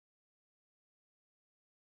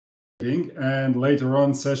and later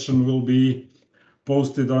on session will be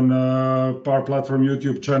posted on Power Platform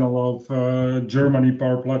YouTube channel of Germany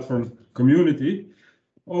Power Platform community.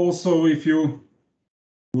 Also, if you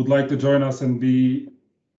would like to join us and be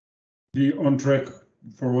on track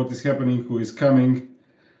for what is happening, who is coming,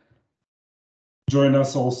 join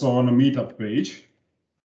us also on a meetup page.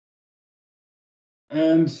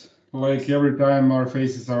 And like every time, our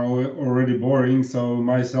faces are already boring, so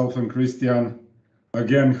myself and Christian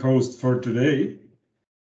again host for today.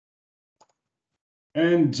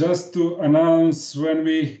 And just to announce, when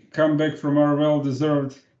we come back from our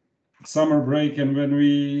well-deserved summer break and when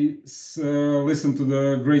we listen to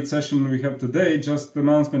the great session we have today, just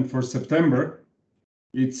announcement for September.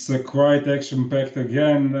 It's quite action-packed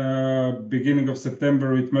again, beginning of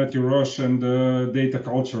September with Matthew Roche and data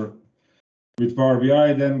culture with Power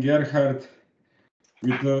BI, then Gerhard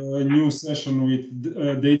with a new session with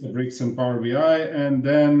Databricks and Power BI, and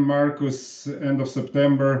then Marcus, end of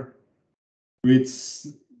September, with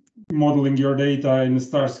modeling your data in a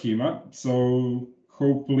star schema. So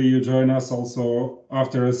hopefully you join us also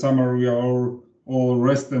after the summer. We are all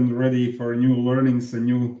rested and ready for new learnings and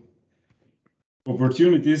new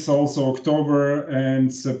opportunities. Also October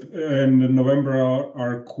and November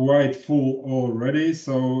are quite full already.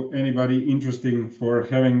 So anybody interested for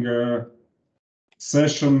having a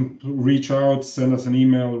session, reach out, send us an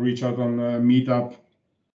email, reach out on Meetup,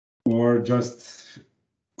 or just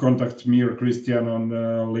contact me or Christian on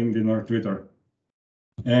LinkedIn or Twitter.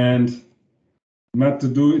 And not to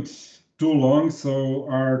do it too long, so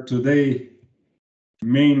our today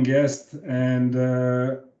main guest, and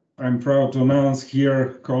I'm proud to announce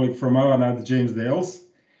here, colleague from Avanade, James Dales,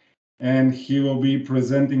 and he will be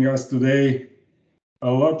presenting us today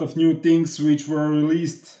a lot of new things which were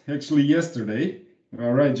released actually yesterday.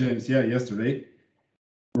 All right, James, yeah, yesterday,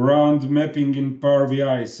 around mapping in Power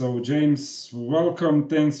BI. So James, welcome.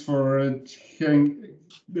 Thanks for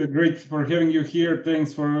great for having you here.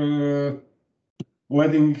 Thanks for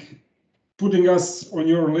putting us on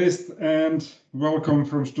your list, and welcome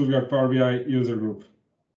from Stuttgart Power BI user group.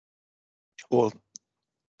 Well,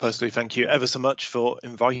 personally, thank you ever so much for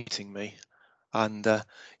inviting me. And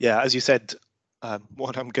yeah, as you said,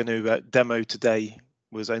 what I'm going to demo today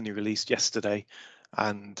was only released yesterday,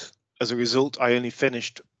 and as a result, I only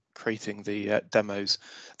finished creating the demos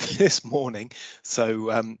this morning.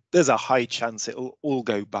 So there's a high chance it'll all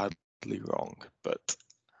go badly wrong, but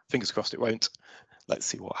fingers crossed it won't. Let's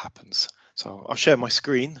see what happens. So I'll share my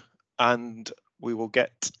screen and we will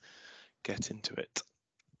get into it.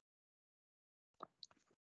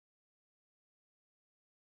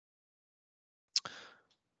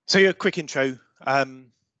 So yeah, quick intro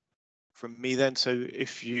from me then. So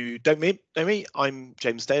if you don't know me, I'm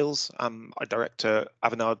James Dales. I'm a director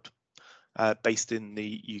at Avanade based in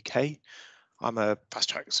the UK. I'm a fast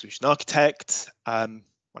track solution architect,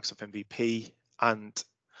 Microsoft MVP, and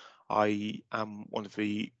I am one of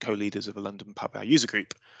the co-leaders of a London Power BI user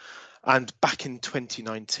group. And back in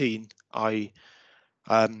 2019, I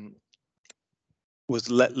was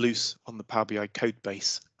let loose on the Power BI code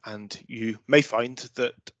base. And you may find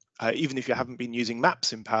that even if you haven't been using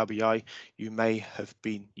maps in Power BI, you may have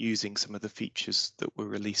been using some of the features that were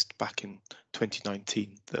released back in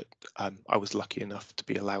 2019 that I was lucky enough to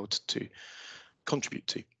be allowed to contribute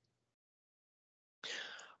to.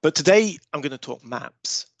 But today I'm going to talk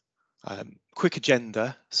maps. Quick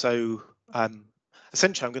agenda. So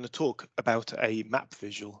essentially I'm going to talk about a map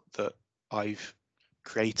visual that I've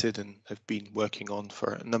created and have been working on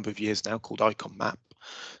for a number of years now, called Icon Map.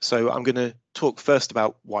 So I'm going to talk first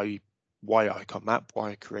about why Icon Map, why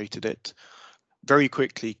I created it, very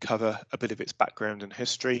quickly cover a bit of its background and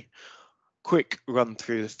history, quick run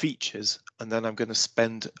through the features, and then I'm going to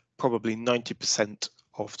spend probably 90%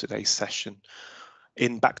 of today's session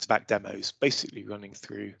in back-to-back demos, basically running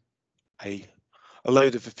through a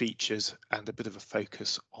load of the features and a bit of a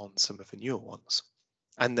focus on some of the newer ones.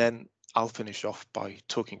 And then I'll finish off by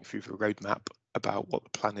talking through the roadmap about what the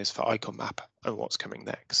plan is for Icon Map and what's coming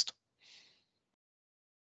next.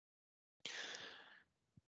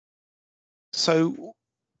 So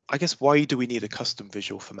I guess, why do we need a custom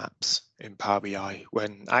visual for maps in Power BI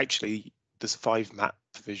when actually there's 5 map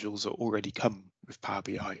visuals that already come with Power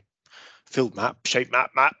BI? Field map, shape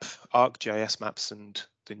map, ArcGIS maps, and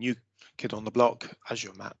the new kid on the block,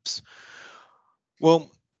 Azure maps.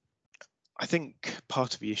 Well, I think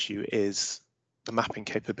part of the issue is the mapping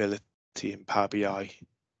capability in Power BI.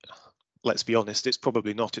 Let's be honest, it's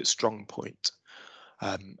probably not its strong point.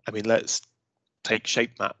 I mean, let's take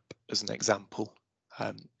shape map as an example.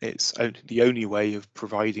 It's the only way of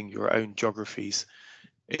providing your own geographies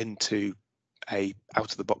into a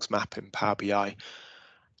out-of-the-box map in Power BI,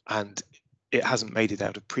 and it hasn't made it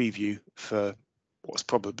out of preview for what's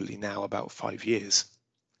probably now about 5 years.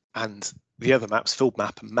 And the other maps, Field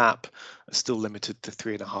Map and Map, are still limited to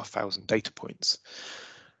 3,500 data points.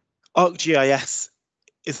 ArcGIS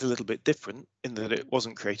is a little bit different in that it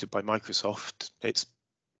wasn't created by Microsoft. It's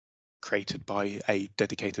created by a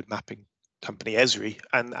dedicated mapping company, Esri,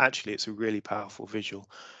 and actually it's a really powerful visual.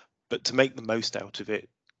 But to make the most out of it,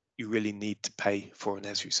 you really need to pay for an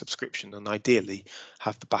Esri subscription and ideally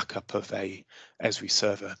have the backup of a Esri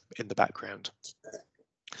server in the background.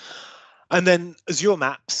 And then Azure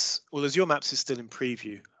Maps, well, Azure Maps is still in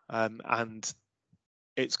preview, and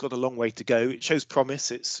it's got a long way to go. It shows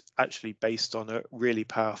promise. It's actually based on a really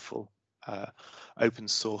powerful open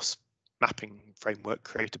source mapping framework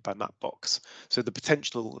created by Mapbox. So the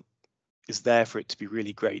potential is there for it to be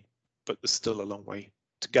really great, but there's still a long way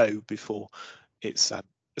to go before it's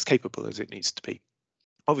as capable as it needs to be.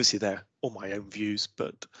 Obviously, they're all my own views,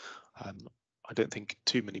 but I don't think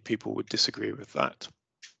too many people would disagree with that.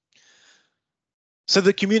 So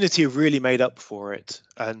the community have really made up for it,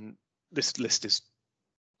 and this list is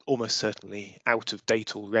almost certainly out of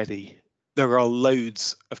date already. There are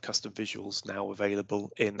loads of custom visuals now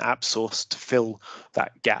available in AppSource to fill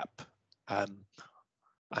that gap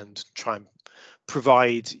and try and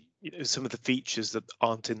provide some of the features that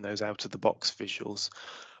aren't in those out-of-the-box visuals.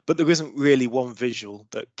 But there isn't really one visual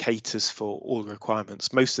that caters for all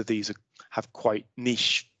requirements. Most of these have quite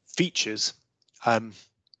niche features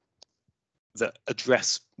that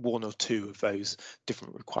address one or two of those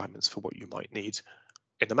different requirements for what you might need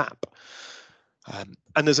in a map.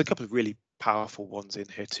 And there's a couple of really powerful ones in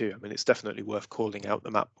here too. I mean, it's definitely worth calling out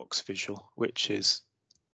the Mapbox visual, which is,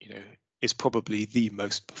 is probably the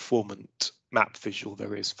most performant map visual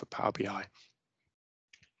there is for Power BI.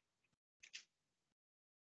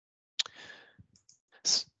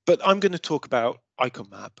 But I'm going to talk about Icon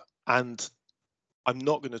Map, and I'm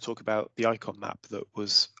not going to talk about the Icon Map that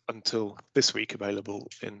was until this week available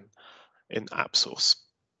in AppSource.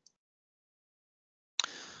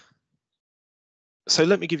 So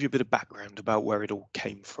let me give you a bit of background about where it all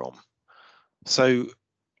came from. So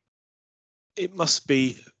it must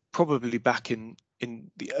be probably back in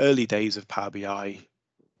the early days of Power BI,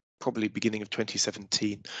 probably beginning of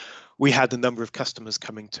 2017. We had a number of customers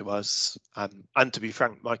coming to us, and to be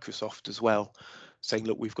frank, Microsoft as well, saying,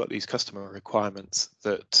 look, we've got these customer requirements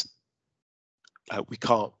that we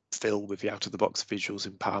can't fill with the out-of-the-box visuals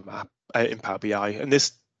in Power BI. And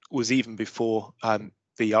this was even before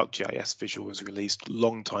the ArcGIS visual was released, a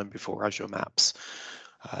long time before Azure Maps.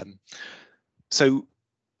 So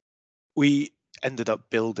we ended up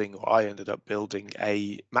building, or I ended up building,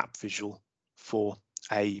 a map visual for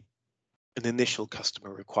an initial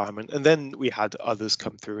customer requirement, and then we had others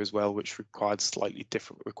come through as well which required slightly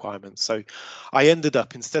different requirements. So I ended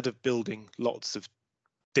up, instead of building lots of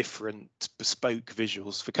different bespoke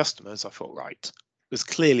visuals for customers, I thought, right, there's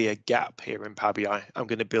clearly a gap here in Power BI. I'm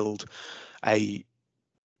going to build a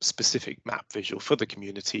specific map visual for the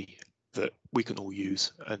community that we can all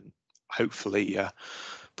use and hopefully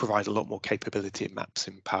provide a lot more capability in maps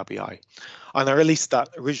in Power BI. And I released that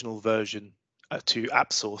original version to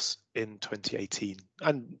AppSource in 2018,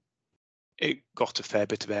 and it got a fair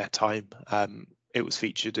bit of airtime. It was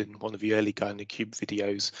featured in one of the early Guy in the Cube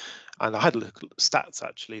videos, and I had a look at the stats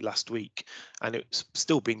actually last week, and it's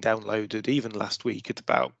still being downloaded even last week at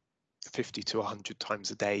about 50 to 100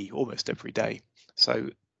 times a day, almost every day. So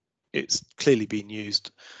it's clearly being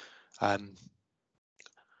used out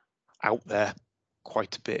there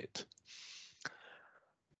quite a bit.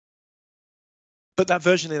 But that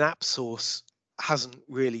version in AppSource hasn't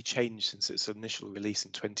really changed since its initial release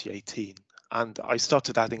in 2018. And I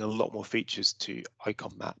started adding a lot more features to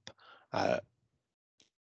Icon Map.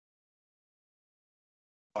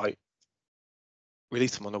 I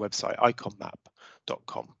released them on the website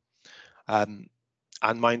iconmap.com.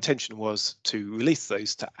 And my intention was to release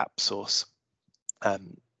those to AppSource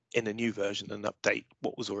in a new version and update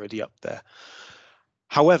what was already up there.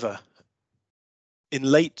 However, in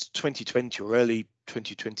late 2020 or early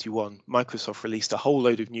 2021, Microsoft released a whole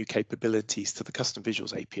load of new capabilities to the Custom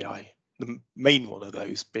Visuals API. The main one of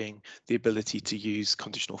those being the ability to use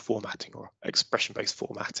conditional formatting or expression-based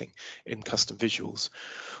formatting in custom visuals,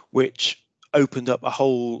 which opened up a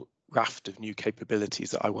whole raft of new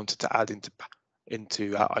capabilities that I wanted to add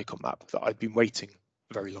into Icon Map that I'd been waiting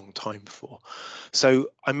a very long time for. So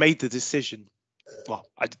I made the decision, well,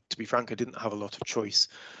 to be frank, I didn't have a lot of choice.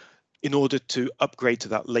 In order to upgrade to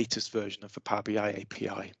that latest version of the Power BI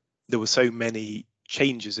API, there were so many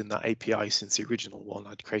changes in that API since the original one.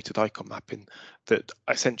 I'd created icon mapping that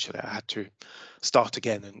essentially I had to start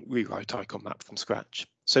again and rewrite icon map from scratch.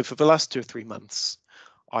 So for the last 2 or 3 months,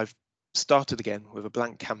 I've started again with a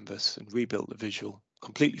blank canvas and rebuilt the visual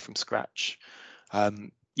completely from scratch.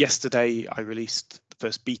 Yesterday, I released the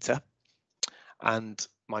first beta, and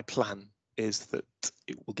my plan is that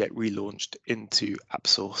it will get relaunched into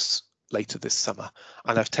AppSource later this summer.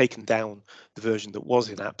 And I've taken down the version that was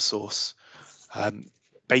in AppSource,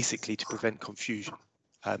 basically to prevent confusion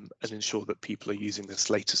and ensure that people are using this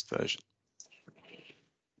latest version.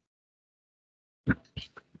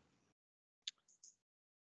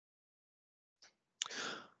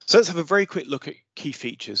 So let's have a very quick look at key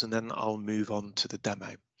features, and then I'll move on to the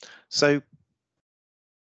demo. So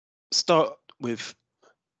start with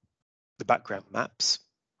the background maps.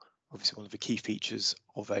 Obviously, one of the key features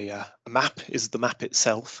of a map is the map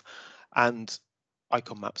itself, and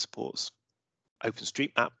icon map supports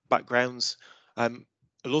OpenStreetMap backgrounds.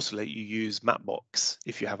 It'll also let you use Mapbox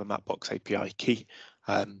if you have a Mapbox API key.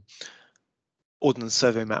 Ordnance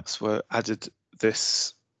survey maps were added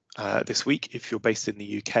this week. If you're based in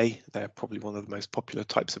the UK, they're probably one of the most popular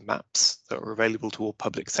types of maps that are available to all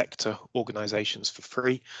public sector organisations for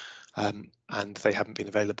free, and they haven't been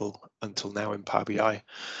available until now in Power BI.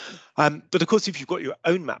 But of course, if you've got your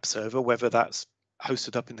own map server, whether that's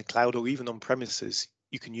hosted up in the cloud or even on premises,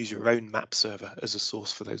 you can use your own map server as a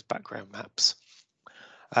source for those background maps.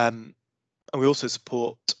 And we also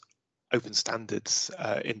support open standards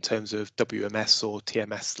in terms of WMS or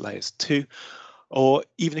TMS layers 2, or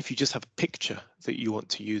even if you just have a picture that you want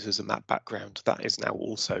to use as a map background, that is now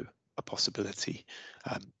also a possibility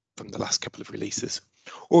from the last couple of releases.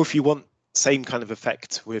 Or if you want same kind of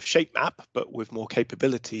effect with shape map, but with more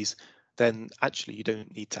capabilities, then actually you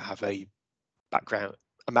don't need to have a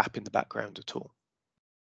map in the background at all.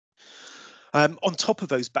 On top of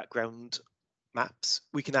those background maps,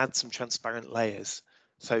 we can add some transparent layers.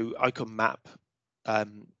 So icon map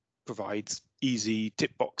provides easy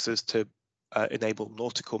tip boxes to enable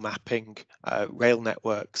nautical mapping, rail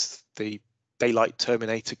networks, the daylight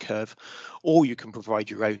terminator curve, or you can provide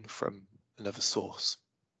your own from another source.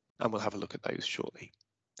 And we'll have a look at those shortly.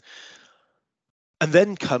 And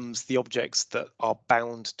then comes the objects that are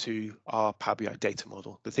bound to our Power BI data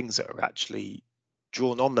model, the things that are actually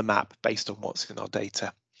drawn on the map based on what's in our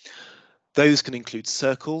data. Those can include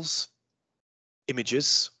circles,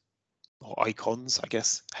 images, or icons, I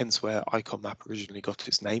guess, hence where icon map originally got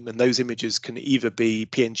its name. And those images can either be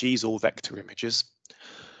PNGs or vector images.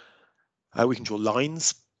 We can draw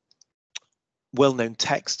lines, well-known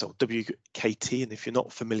text or WKT, and if you're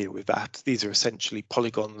not familiar with that, these are essentially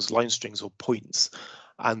polygons, line strings, or points,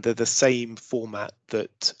 and they're the same format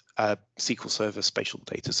that SQL Server spatial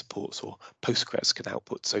data supports or Postgres can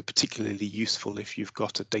output, so particularly useful if you've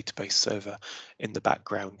got a database server in the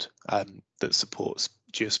background that supports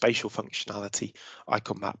geospatial functionality.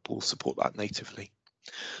 Icon map will support that natively.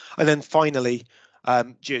 And then finally,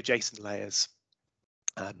 GeoJSON layers.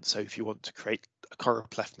 So if you want to create a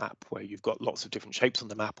choropleth map where you've got lots of different shapes on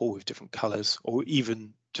the map, all with different colors, or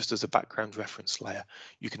even just as a background reference layer,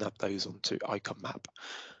 you can add those onto icon map.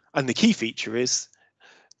 And the key feature is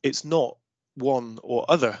it's not one or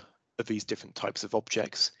other of these different types of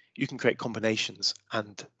objects. You can create combinations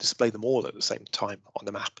and display them all at the same time on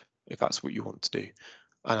the map if that's what you want to do.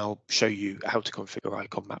 And I'll show you how to configure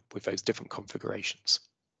icon map with those different configurations.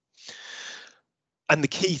 And the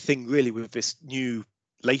key thing really with this new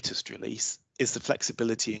latest release is the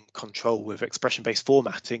flexibility and control with expression-based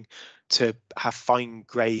formatting to have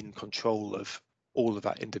fine-grained control of all of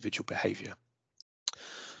that individual behavior.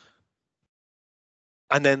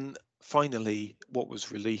 And then finally, what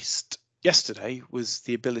was released yesterday was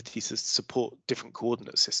the ability to support different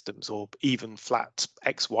coordinate systems or even flat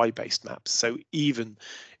XY based maps. So even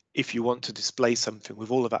if you want to display something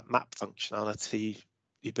with all of that map functionality,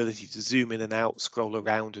 the ability to zoom in and out, scroll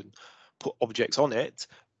around and put objects on it,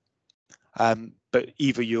 but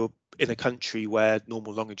either you're in a country where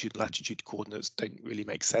normal longitude and latitude coordinates don't really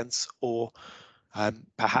make sense, or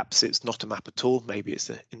perhaps it's not a map at all, maybe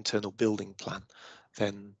it's an internal building plan,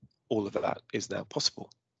 then all of that is now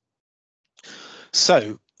possible.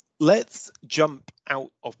 So let's jump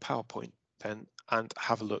out of PowerPoint then and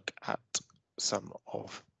have a look at some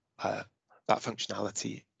of that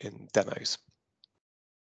functionality in demos.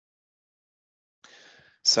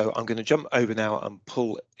 So I'm going to jump over now and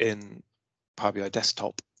pull in Power BI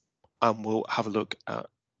Desktop, and we'll have a look at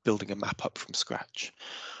building a map up from scratch.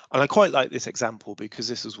 And I quite like this example because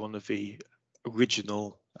this is one of the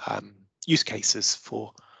original use cases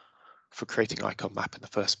for creating icon map in the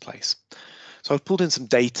first place. So I've pulled in some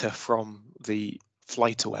data from the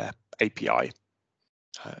FlightAware API.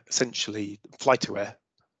 Essentially, FlightAware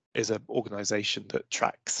is an organization that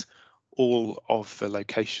tracks all of the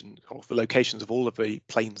locations of all of the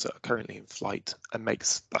planes that are currently in flight and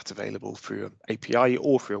makes that available through an API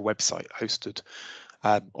or through a website hosted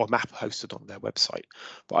or map hosted on their website.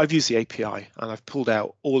 But I've used the API and I've pulled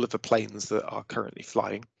out all of the planes that are currently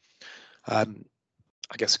flying.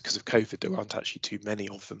 I guess because of COVID, there aren't actually too many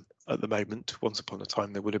of them at the moment. Once upon a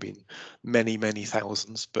time, there would have been many, many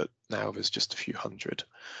thousands, but now there's just a few hundred.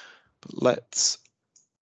 But let's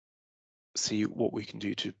see what we can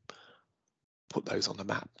do to put those on the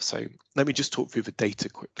map. So let me just talk through the data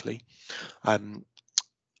quickly. I've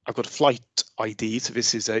got a flight ID, so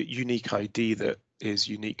this is a unique ID that is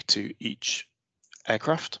unique to each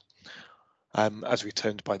aircraft. As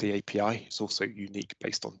returned by the API, it's also unique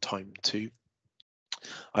based on time too.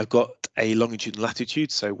 I've got a longitude and latitude,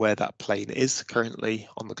 so where that plane is currently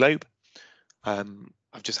on the globe.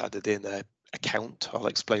 I've just added in a count, I'll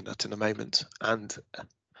explain that in a moment, and a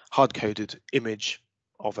hard-coded image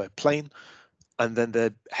of a plane, and then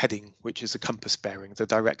the heading, which is a compass bearing, the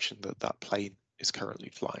direction that that plane is currently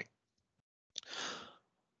flying.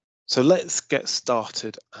 So let's get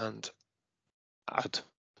started and add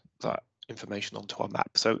that information onto our map.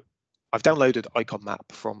 So I've downloaded Icon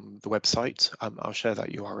Map from the website. I'll share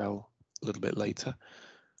that URL a little bit later.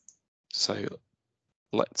 So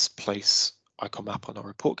let's place Icon Map on our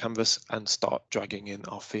report canvas and start dragging in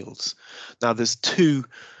our fields. Now there's two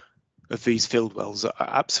of these field wells that are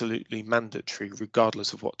absolutely mandatory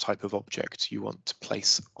regardless of what type of object you want to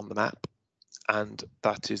place on the map, and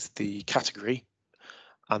that is the category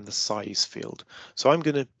and the size field. So I'm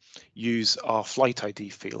going to use our flight ID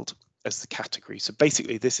field as the category. So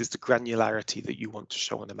basically this is the granularity that you want to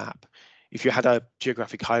show on a map. If you had a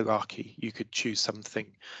geographic hierarchy, you could choose something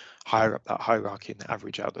higher up that hierarchy and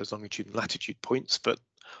average out those longitude and latitude points, but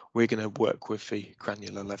we're going to work with the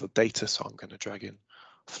granular level data, so I'm going to drag in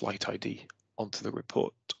flight ID onto the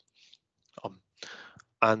report.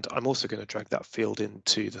 And I'm also going to drag that field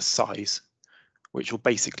into the size, which will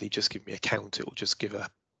basically just give me a count. It will just give a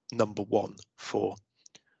number 1 for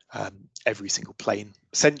every single plane,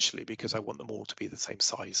 essentially, because I want them all to be the same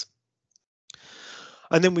size.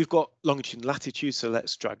 And then we've got longitude and latitude, so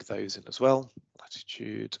let's drag those in as well,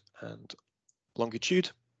 latitude and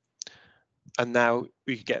longitude. And now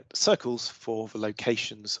we get circles for the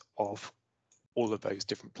locations of all of those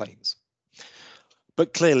different planes.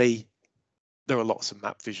 But clearly, there are lots of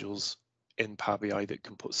map visuals in Power BI that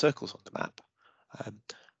can put circles on the map.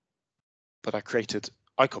 But I created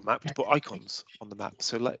Icon Map to put icons on the map.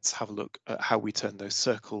 So let's have a look at how we turn those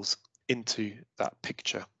circles into that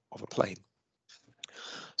picture of a plane.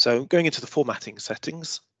 So going into the formatting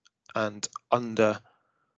settings and under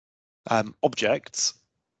objects,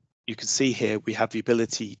 you can see here we have the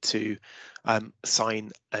ability to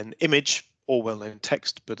assign an image or well-known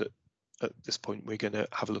text, but at this point we're going to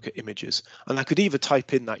have a look at images. And I could either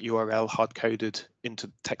type in that URL hard-coded into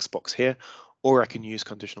the text box here, or I can use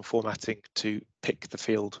conditional formatting to pick the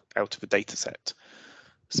field out of a data set.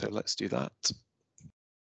 So let's do that.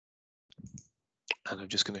 And I'm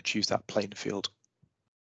just going to choose that plane field,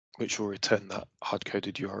 which will return that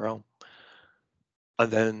hard-coded URL.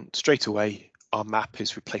 And then straight away, our map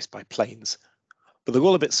is replaced by planes, but they're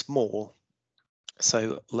all a bit small.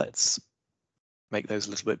 So let's make those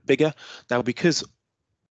a little bit bigger. Now, because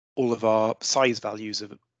all of our size values are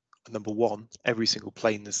number 1, every single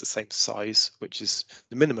plane is the same size, which is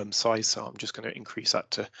the minimum size. So I'm just going to increase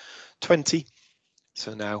that to 20.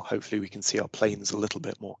 So now hopefully we can see our planes a little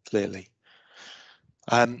bit more clearly.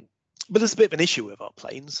 But there's a bit of an issue with our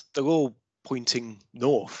planes. They're all pointing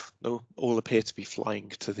north. They all appear to be flying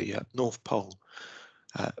to the North Pole.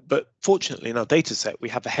 But fortunately, in our data set, we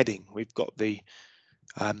have a heading. We've got the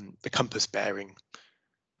compass bearing.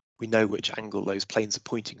 We know which angle those planes are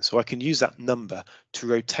pointing. So I can use that number to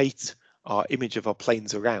rotate our image of our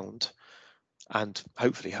planes around and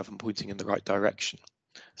hopefully have them pointing in the right direction.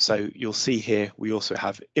 So you'll see here, we also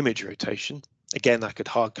have image rotation. Again, I could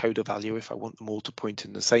hard code a value if I want them all to point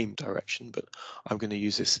in the same direction, but I'm going to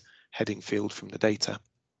use this heading field from the data.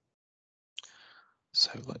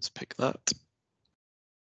 So let's pick that.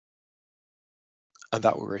 And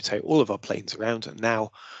that will rotate all of our planes around, and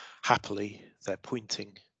now happily they're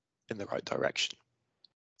pointing in the right direction.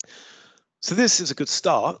 So this is a good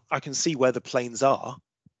start. I can see where the planes are,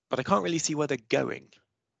 but I can't really see where they're going.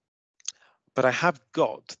 But I have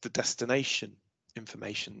got the destination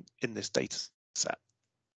information in this data set,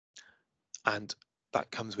 and that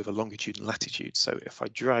comes with a longitude and latitude. So if I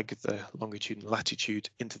drag the longitude and latitude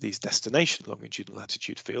into these destination longitude and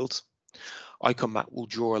latitude fields, Icon Map will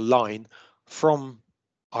draw a line from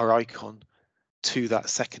our icon to that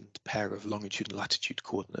second pair of longitude and latitude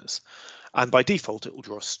coordinates. And by default, it will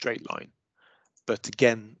draw a straight line. But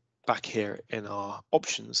again, back here in our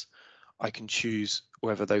options, I can choose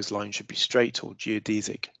whether those lines should be straight or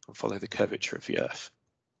geodesic and follow the curvature of the Earth.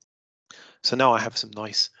 So now I have some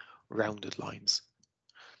nice rounded lines.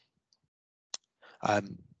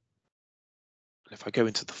 If I go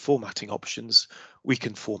into the formatting options, we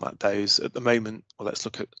can format those at the moment. Well, let's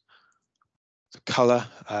look at the color.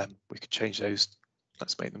 We could change those.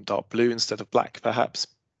 Let's make them dark blue instead of black, perhaps.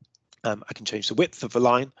 I can change the width of the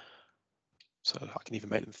line. So I can even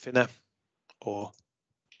make them thinner or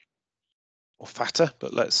fatter,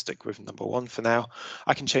 but let's stick with number 1 for now.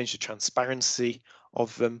 I can change the transparency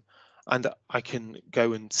of them, and I can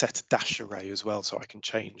go and set a dash array as well, so I can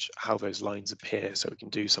change how those lines appear. So we can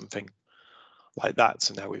do something like that.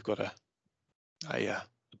 So now we've got a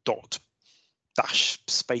dot dash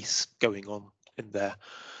space going on in there.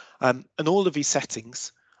 And all of these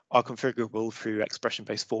settings are configurable through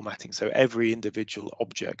expression-based formatting. So every individual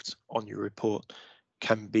object on your report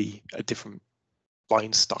can be a different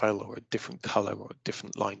line style or a different color or a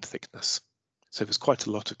different line thickness. So there's quite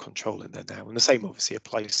a lot of control in there now. And the same obviously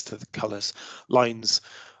applies to the colors. Lines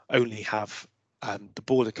only have the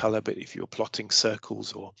border color, but if you're plotting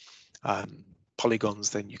circles or polygons,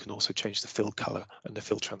 then you can also change the fill color and the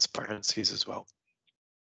fill transparencies as well.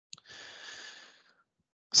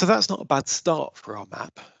 So that's not a bad start for our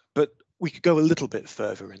map, but we could go a little bit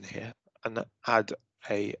further in here and add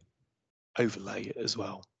a overlay as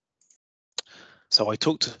well. So I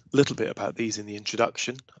talked a little bit about these in the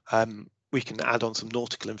introduction. We can add on some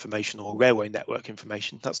nautical information or railway network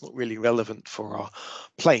information. That's not really relevant for our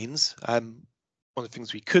planes. One of the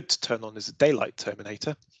things we could turn on is a daylight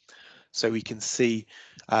terminator. So we can see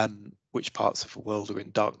which parts of the world are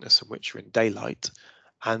in darkness and which are in daylight.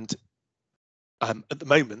 And at the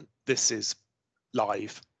moment, this is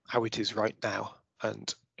live, how it is right now.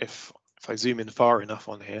 And if I zoom in far enough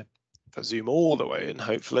on here, if I zoom all the way in,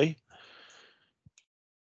 hopefully,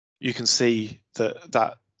 you can see that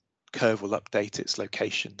that curve will update its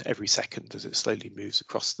location every second as it slowly moves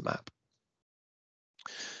across the map.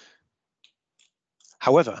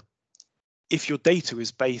 However, if your data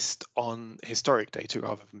is based on historic data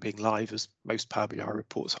rather than being live, as most Power BI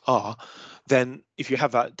reports are, then if you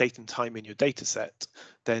have that date and time in your data set,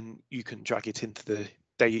 then you can drag it into the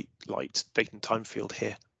daylight date and time field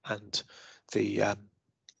here, and the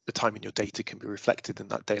time in your data can be reflected in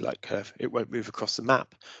that daylight curve. It won't move across the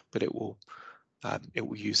map, but it will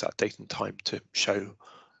use that date and time to show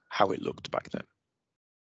how it looked back then.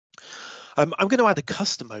 I'm going to add a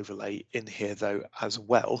custom overlay in here though as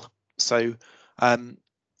well. So I'm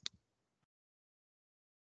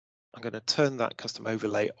going to turn that custom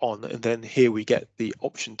overlay on, and then here we get the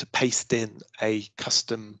option to paste in a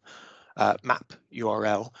custom map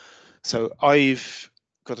URL. So I've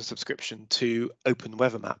got a subscription to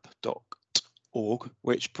openweathermap.org,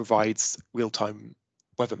 which provides real-time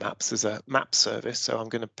weather maps as a map service. So I'm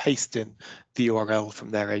going to paste in the URL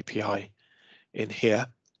from their API in here.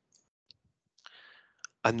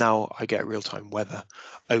 And now I get real-time weather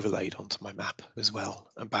overlaid onto my map as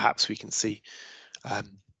well. And perhaps we can see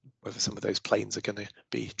whether some of those planes are going to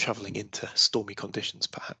be traveling into stormy conditions,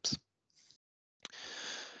 perhaps.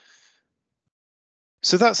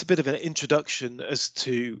 So that's a bit of an introduction as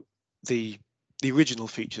to the original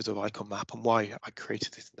features of Icon Map and why I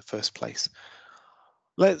created it in the first place.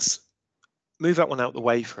 Let's move that one out the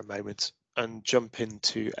way for a moment and jump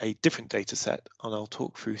into a different data set, and I'll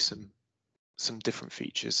talk through some different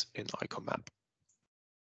features in Icon Map.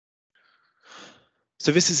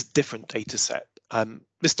 So this is a different data set.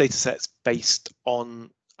 This data set's based on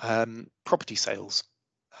property sales.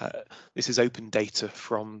 This is open data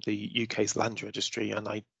from the UK's land registry, and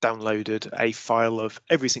I downloaded a file of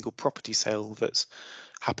every single property sale that's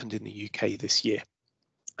happened in the UK this year,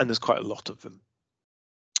 and there's quite a lot of them.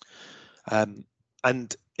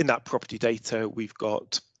 And in that property data, we've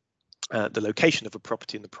got the location of a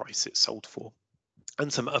property and the price it's sold for,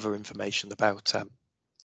 and some other information about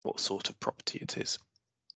what sort of property it is.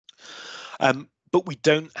 But we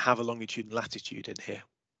don't have a longitude and latitude in here.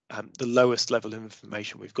 The lowest level of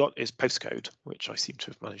information we've got is postcode, which I seem to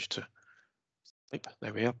have managed to.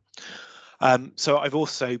 There we are. So I've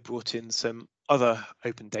also brought in some other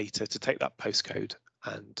open data to take that postcode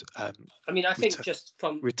and I mean, I think just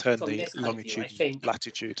from the longitude, and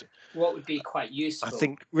latitude. What would be quite useful. I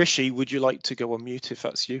think Rishi, would you like to go on mute if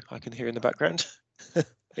that's you? I can hear in the background.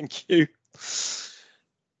 Thank you.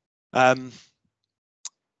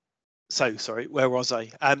 So sorry, where was I?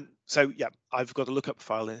 So yeah, I've got a lookup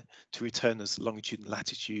file to return as longitude and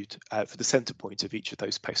latitude for the center point of each of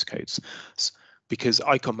those postcodes, because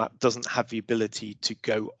IconMap doesn't have the ability to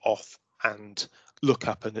go off and look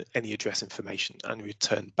up any address information and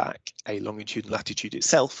return back a longitude and latitude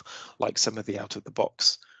itself, like some of the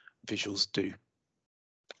out-of-the-box visuals do.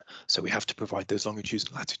 So we have to provide those longitudes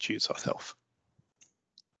and latitudes ourselves.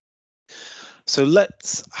 So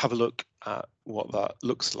let's have a look at what that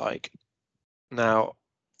looks like. Now,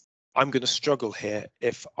 I'm going to struggle here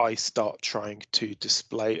if I start trying to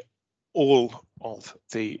display all of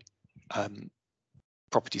the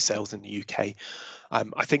property sales in the UK.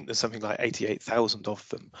 I think there's something like 88,000 of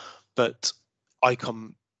them, but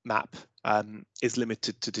IconMap is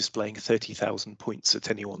limited to displaying 30,000 points at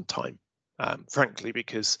any one time. Frankly,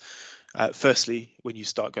 because firstly, when you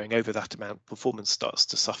start going over that amount, performance starts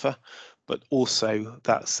to suffer, but also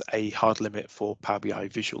that's a hard limit for Power BI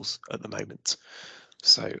visuals at the moment.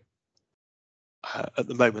 So at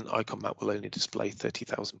the moment, IconMap will only display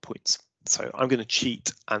 30,000 points. So I'm going to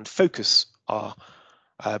cheat and focus our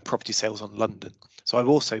property sales on London. So I've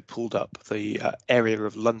also pulled up the area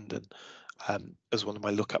of London as one of my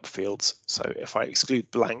lookup fields. So if I exclude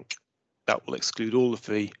blank, that will exclude all of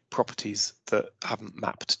the properties that haven't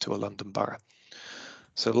mapped to a London borough.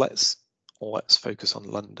 So let's focus on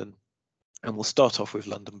London, and we'll start off with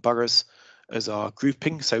London boroughs as our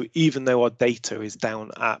grouping. So even though our data is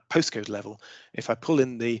down at postcode level, if I pull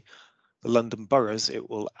in the London boroughs, it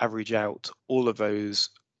will average out all of those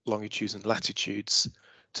longitudes and latitudes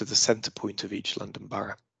to the center point of each London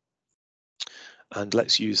borough. And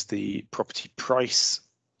let's use the property price,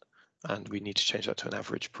 and we need to change that to an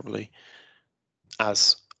average probably,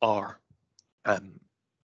 as our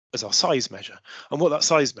size measure. And what that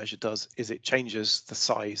size measure does is it changes the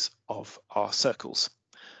size of our circles.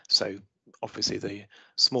 So obviously the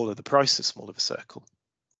smaller the price, the smaller the circle.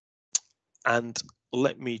 And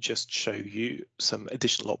let me just show you some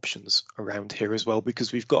additional options around here as well,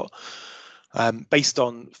 because we've got, based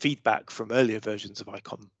on feedback from earlier versions of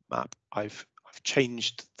IconMap, I've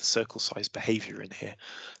changed the circle size behavior in here.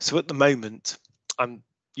 So at the moment, I'm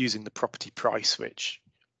using the property price, which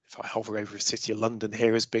if I hover over the City of London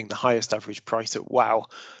here as being the highest average price at WOW,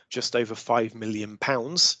 just over £5 million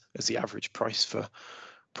as the average price for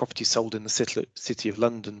property sold in the City of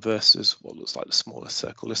London versus what looks like the smaller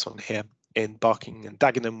circle, this one here in Barking and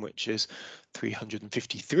Dagenham, which is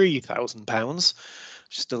 £353,000,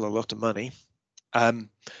 which is still a lot of money.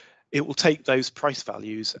 It will take those price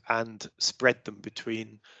values and spread them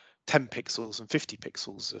between 10 pixels and 50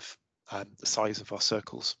 pixels of the size of our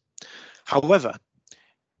circles. However,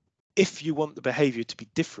 if you want the behavior to be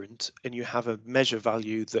different and you have a measure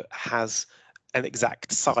value that has an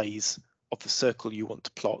exact size of the circle you want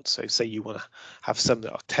to plot, so say you want to have some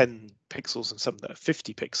that are 10 pixels and some that are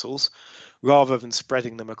 50 pixels, rather than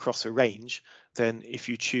spreading them across a range, then if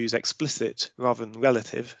you choose explicit rather than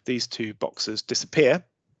relative, these two boxes disappear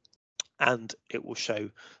and it will show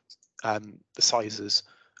the sizes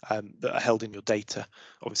that are held in your data.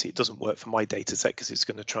 Obviously, it doesn't work for my data set because it's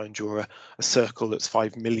going to try and draw a circle that's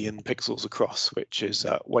 5 million pixels across, which is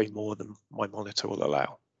way more than my monitor will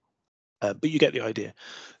allow. But you get the idea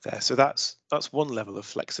there. So that's one level of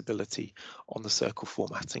flexibility on the circle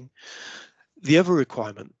formatting. The other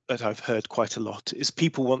requirement that I've heard quite a lot is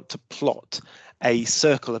people want to plot a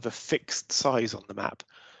circle of a fixed size on the map.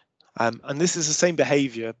 And this is the same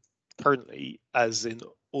behavior currently as in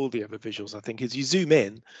all the other visuals, I think, is you zoom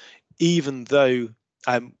in, even though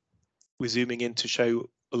we're zooming in to show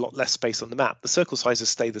a lot less space on the map, the circle sizes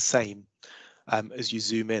stay the same as you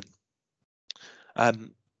zoom in.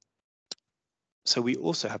 So we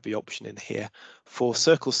also have the option in here for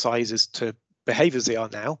circle sizes to behave as they are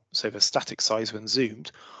now, so the static size when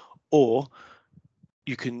zoomed, or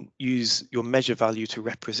you can use your measure value to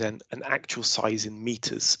represent an actual size in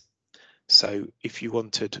meters. So if you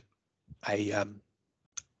wanted a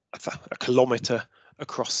kilometer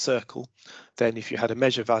across circle, then if you had a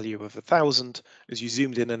measure value of 1,000, as you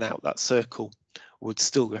zoomed in and out, that circle would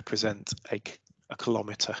still represent a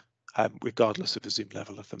kilometer, regardless of the zoom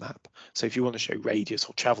level of the map. So if you want to show radius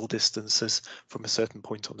or travel distances from a certain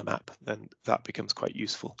point on the map, then that becomes quite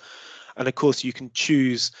useful. And of course, you can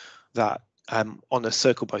choose that on a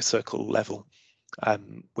circle by circle level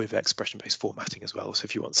with expression-based formatting as well. So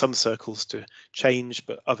if you want some circles to change,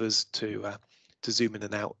 but others to zoom in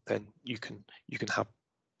and out, then you can have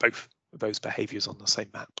both of those behaviors on the same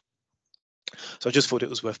map. So I just thought it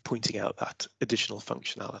was worth pointing out that additional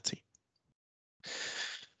functionality.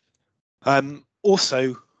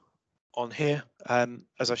 Also on here,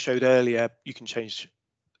 as I showed earlier, you can change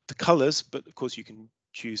the colors, but of course you can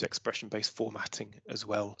choose expression-based formatting as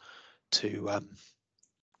well to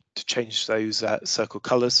change those circle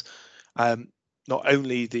colors. Not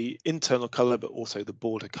only the internal color, but also the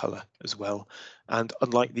border color as well. And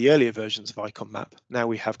unlike the earlier versions of Icon Map, now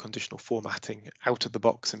we have conditional formatting out of the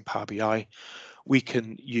box in Power BI. We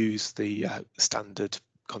can use the standard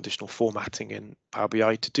conditional formatting in Power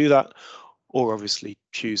BI to do that, or obviously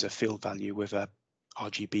choose a field value with a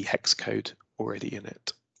RGB hex code already in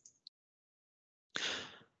it.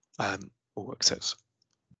 Or except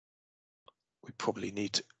we probably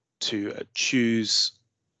need to choose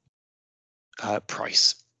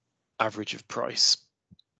price, average of price,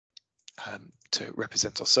 to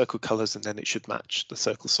represent our circle colors, and then it should match the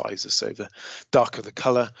circle sizes. So the darker the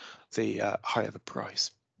color, the higher the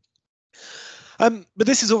price. But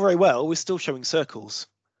this is all very well. We're still showing circles,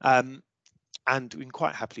 and we can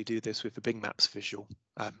quite happily do this with the Bing Maps visual.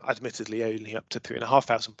 Admittedly, only up to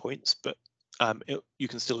 3,500 points, but you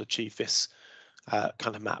can still achieve this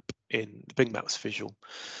kind of map in the Bing Maps visual.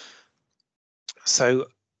 So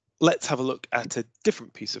let's have a look at a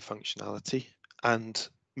different piece of functionality and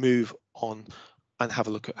move on and have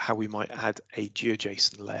a look at how we might add a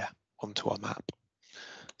GeoJSON layer onto our map.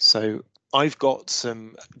 So I've got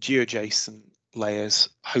some GeoJSON layers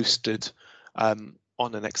hosted on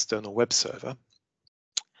an external web server.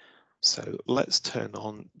 So let's turn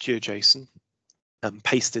on GeoJSON and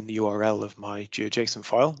paste in the URL of my GeoJSON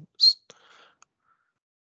file.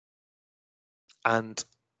 And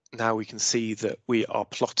now we can see that we are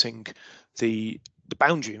plotting the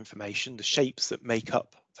boundary information, the shapes that make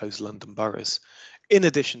up those London boroughs, in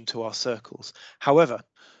addition to our circles. However,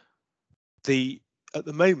 at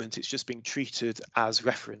the moment, it's just being treated as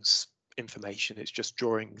reference information. It's just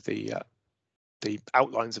drawing the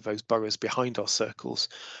outlines of those boroughs behind our circles,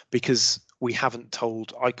 because we haven't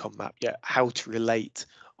told Icon Map yet how to relate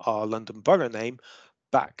our London borough name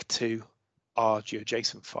back to our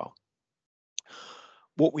GeoJSON file.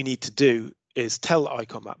 What we need to do is tell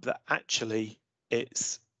Icon Map that actually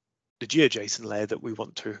it's the GeoJSON layer that we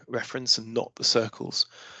want to reference and not the circles.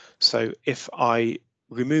 So if I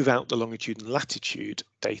remove out the longitude and latitude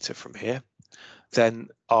data from here, then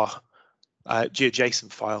our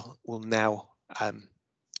GeoJSON file will now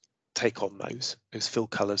take on those fill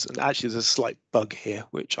colors. And actually there's a slight bug here,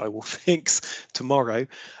 which I will fix tomorrow,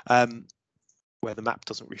 where the map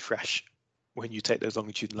doesn't refresh when you take those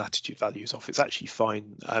longitude and latitude values off. It's actually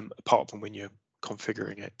fine, apart from when you're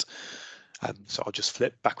configuring it. So I'll just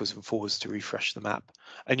flip backwards and forwards to refresh the map,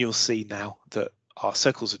 and you'll see now that our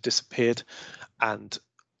circles have disappeared and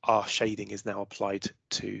our shading is now applied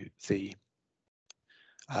to the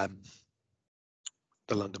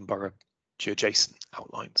London Borough GeoJSON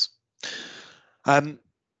outlines. And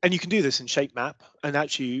you can do this in Shape Map, and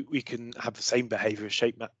actually we can have the same behavior as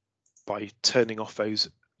Shape Map by turning off those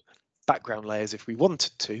background layers if we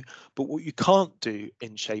wanted to. But what you can't do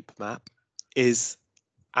in Shape Map is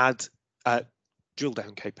add drill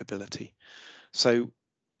down capability. So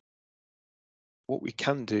what we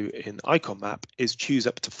can do in Icon Map is choose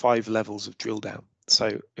up to 5 levels of drill down.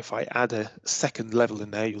 So if I add a second level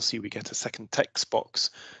in there, you'll see we get a second text box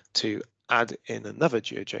to add in another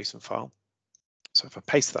GeoJSON file. So if I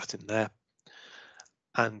paste that in there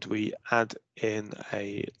and we add in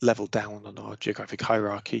a level down on our geographic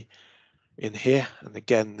hierarchy in here, and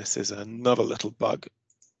again, this is another little bug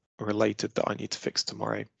related that I need to fix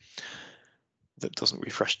tomorrow that doesn't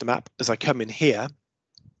refresh the map. As I come in here,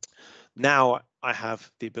 now I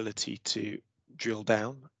have the ability to drill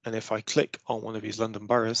down, and if I click on one of these London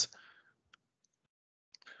boroughs,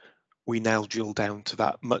 we now drill down to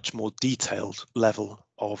that much more detailed level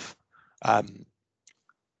of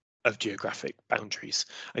geographic boundaries.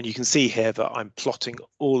 And you can see here that I'm plotting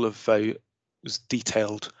all of those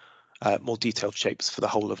detailed, more detailed shapes for the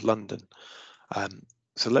whole of London.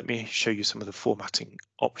 So let me show you some of the formatting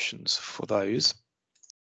options for those.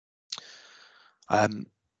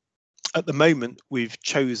 At the moment, we've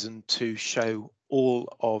chosen to show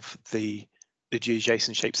all of the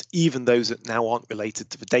GeoJSON shapes, even those that now aren't related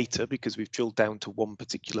to the data, because we've drilled down to one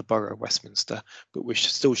particular borough, Westminster, but we're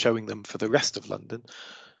still showing them for the rest of London.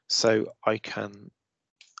 So I can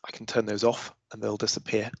turn those off and they'll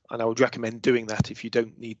disappear. And I would recommend doing that if you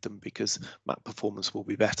don't need them, because map performance will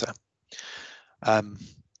be better.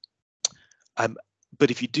 But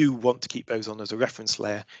if you do want to keep those on as a reference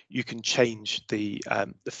layer, you can change the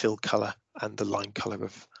fill color and the line color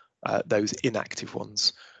of those inactive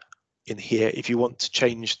ones in here. If you want to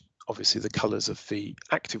change, obviously, the colors of the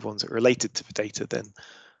active ones that are related to the data, then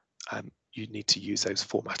you need to use those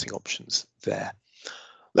formatting options there.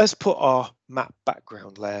 Let's put our map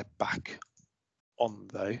background layer back on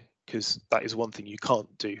though, because that is one thing you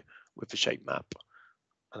can't do with the shape map.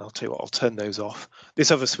 and I'll tell you what, I'll turn those off.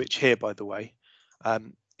 This other switch here, by the way,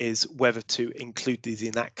 is whether to include these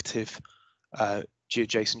inactive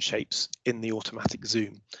GeoJSON shapes in the automatic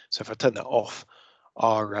zoom. So if I turn that off,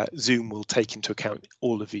 our zoom will take into account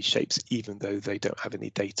all of these shapes, even though they don't have any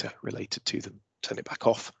data related to them. Turn it back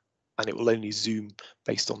off, and it will only zoom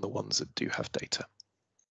based on the ones that do have data.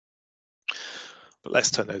 But let's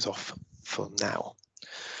turn those off for now.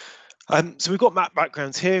 So we've got map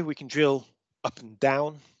backgrounds here. We can drill up and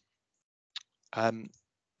down.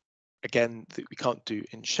 Again, that we can't do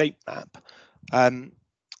in shape map.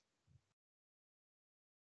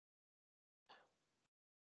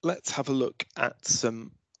 Let's have a look at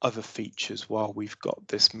some other features while we've got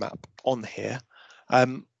this map on here.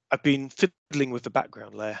 I've been fiddling with the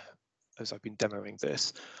background layer as I've been demoing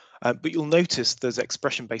this, but you'll notice there's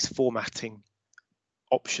expression-based formatting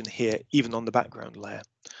option here, even on the background layer.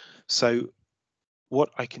 So what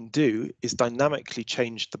I can do is dynamically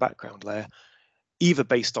change the background layer, either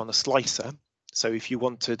based on a slicer. So if you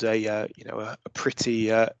wanted a pretty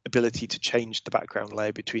ability to change the background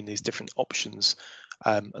layer between these different options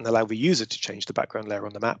and allow the user to change the background layer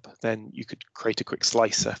on the map, then you could create a quick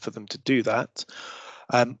slicer for them to do that.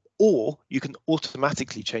 Or you can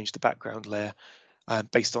automatically change the background layer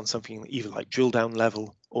based on something either like drill down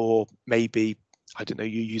level, or maybe, I don't know,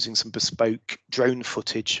 you're using some bespoke drone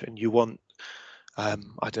footage and you want, I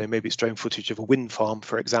don't know, maybe it's drone footage of a wind farm,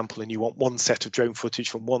 for example, and you want one set of drone footage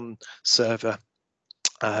from one server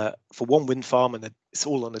for one wind farm, and it's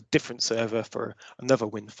all on a different server for another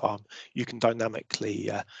wind farm. You can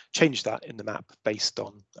dynamically change that in the map based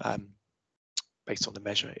on the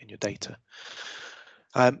measure in your data.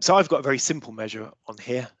 So I've got a very simple measure on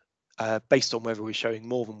here based on whether we're showing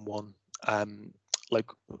more than one,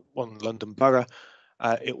 like one London borough.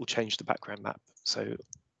 It will change the background map. So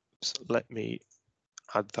let me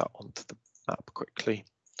add that onto the map quickly.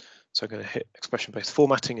 So I'm going to hit expression-based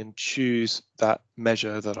formatting and choose that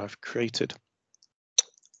measure that I've created,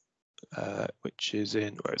 which is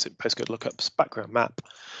in, where is it, postcode lookups, background map.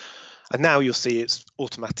 And now you'll see it's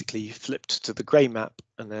automatically flipped to the grey map.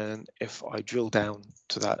 And then if I drill down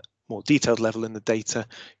to that more detailed level in the data,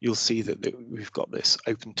 you'll see that we've got this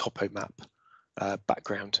open topo map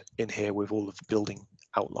background in here with all of the building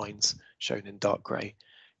outlines shown in dark grey.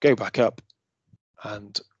 Go back up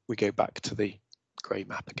and we go back to the grey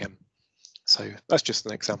map again. So that's just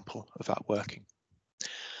an example of that working.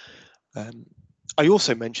 I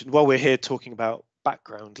also mentioned, while we're here talking about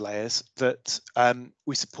background layers, that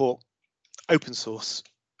we support open source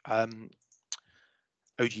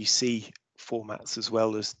OGC formats as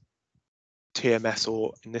well as TMS,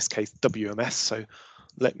 or in this case WMS. So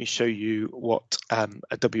let me show you what a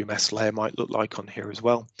WMS layer might look like on here as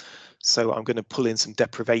well. So I'm going to pull in some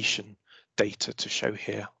deprivation data to show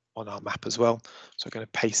here on our map as well. So I'm going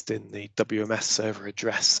to paste in the WMS server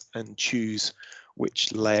address and choose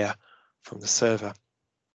which layer from the server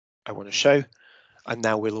I want to show. And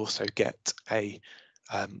now we'll also get a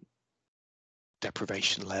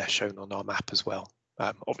deprivation layer shown on our map as well.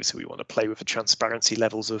 Obviously, we want to play with the transparency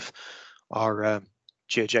levels of our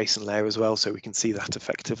GeoJSON layer as well, so we can see that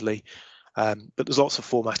effectively. But there's lots of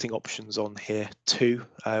formatting options on here too.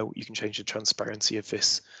 You can change the transparency of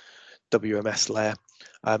this WMS layer,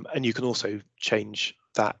 and you can also change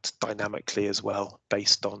that dynamically as well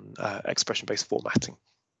based on expression-based formatting.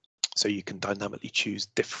 So you can dynamically choose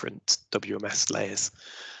different WMS layers.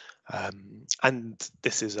 And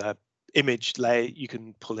this is a image layer. You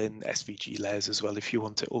can pull in SVG layers as well if you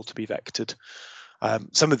want it all to be vectored.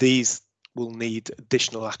 Some of these will need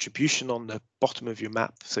additional attribution on the bottom of your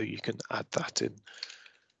map, so you can add that in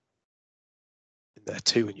there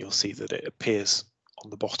too, and you'll see that it appears on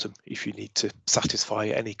the bottom if you need to satisfy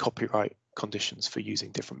any copyright conditions for using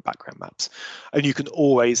different background maps. And you can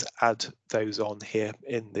always add those on here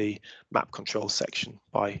in the map control section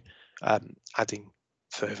by adding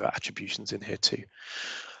further attributions in here too.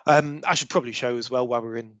 I should probably show as well, while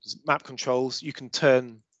we're in map controls, you can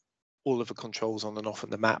turn all of the controls on and off on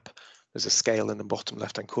the map. There's a scale in the bottom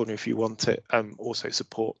left-hand corner if you want it. Also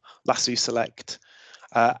support lasso select.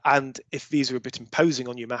 And if these are a bit imposing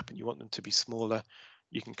on your map and you want them to be smaller,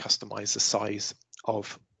 you can customize the size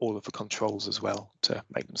of all of the controls as well to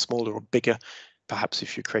make them smaller or bigger, perhaps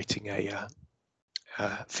if you're creating a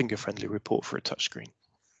finger-friendly report for a touchscreen.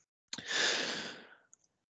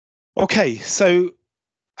 Okay, so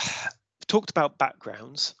we've talked about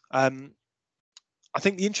backgrounds. I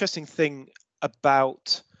think the interesting thing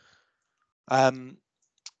about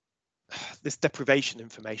this deprivation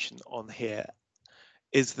information on here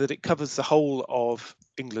is that it covers the whole of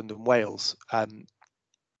England and Wales.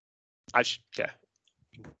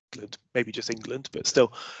 England, maybe just England, but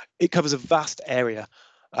still, it covers a vast area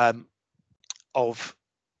of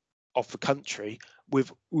the country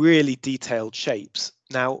with really detailed shapes.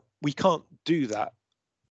 Now, we can't do that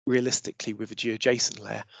realistically with a GeoJSON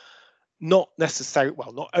layer. Not necessarily,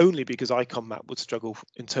 well, not only because icon map would struggle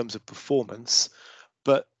in terms of performance,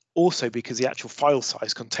 but also because the actual file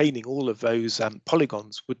size containing all of those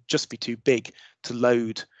polygons would just be too big to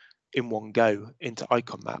load in one go into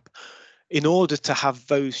icon map. In order to have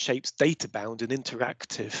those shapes data bound and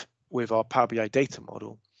interactive with our Power BI data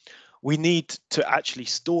model, we need to actually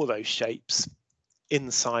store those shapes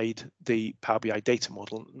inside the Power BI data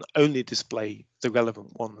model and only display the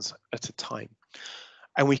relevant ones at a time.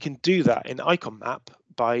 And we can do that in icon map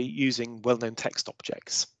by using well-known text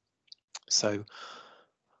objects. So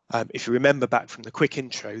if you remember back from the quick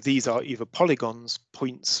intro, these are either polygons,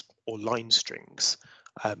 points, or line strings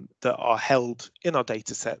that are held in our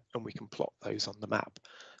data set, and we can plot those on the map.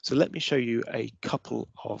 So let me show you a couple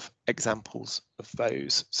of examples of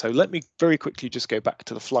those. So let me very quickly just go back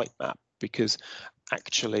to the flight map, because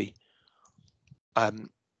actually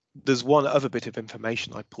there's one other bit of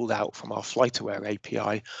information I pulled out from our FlightAware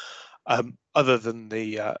API, other than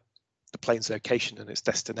the plane's location and its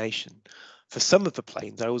destination. For some of the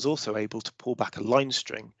planes, I was also able to pull back a line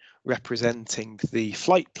string representing the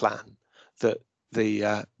flight plan that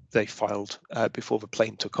they filed before the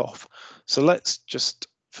plane took off. So let's just,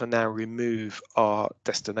 for now, remove our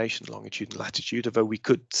destination longitude and latitude, although we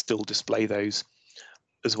could still display those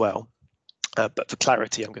as well. But for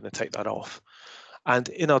clarity, I'm going to take that off. And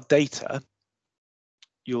in our data,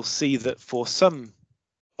 you'll see that for some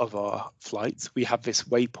of our flights, we have this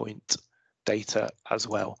waypoint data as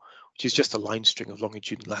well, which is just a line string of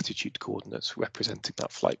longitude and latitude coordinates representing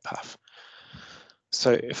that flight path.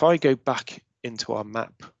 So if I go back into our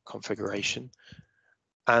map configuration,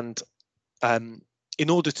 and in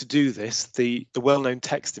order to do this, the well-known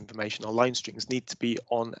text information, our line strings, need to be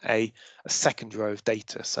on a second row of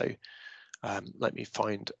data. So let me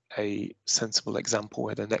find a sensible example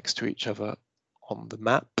where they're next to each other on the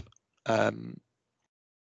map.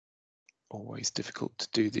 Always difficult to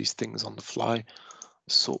do these things on the fly.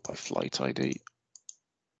 Sort by flight ID.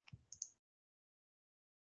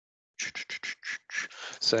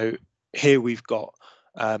 So here we've got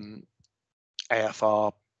AFR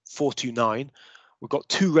 429. We've got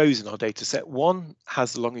two rows in our data set. One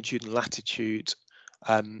has the longitude and latitude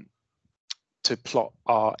to plot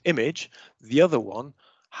our image. The other one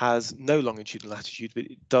has no longitude and latitude, but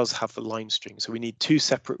it does have the line string. So we need two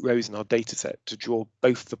separate rows in our data set to draw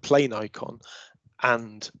both the plane icon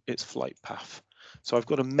and its flight path. So I've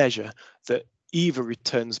got a measure that either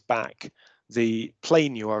returns back the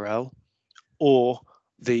plane URL or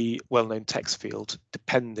the well-known text field,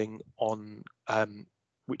 depending on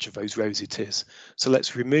which of those rows it is. So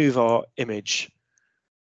let's remove our image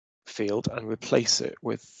field and replace it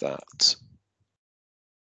with that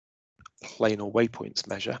plane or waypoints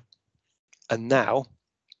measure. And now,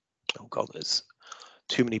 oh god, there's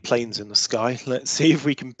too many planes in the sky. Let's see if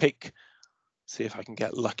we can see if I can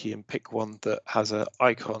get lucky and pick one that has an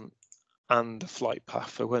icon and a flight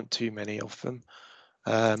path. There weren't too many of them.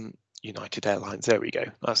 United Airlines, there we go.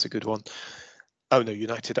 That's a good one. Oh no,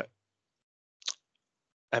 United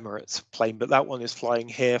Emirates plane, but that one is flying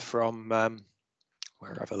here from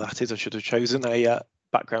wherever that is. I should have chosen a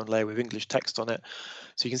background layer with English text on it.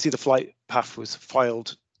 So you can see the flight path was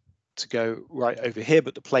filed to go right over here,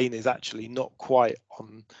 but the plane is actually not quite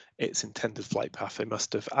on its intended flight path. They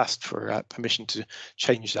must have asked for permission to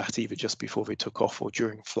change that either just before they took off or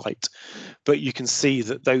during flight. But you can see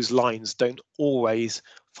that those lines don't always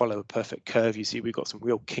follow a perfect curve. You see we've got some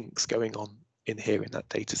real kinks going on in here in that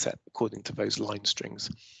data set according to those line strings.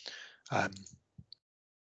 Yeah,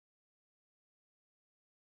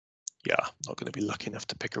 I'm not going to be lucky enough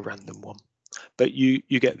to pick a random one, but you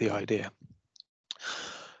get the idea.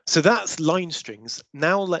 So that's line strings.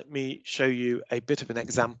 Now let me show you a bit of an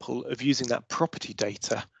example of using that property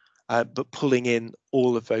data, but pulling in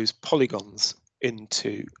all of those polygons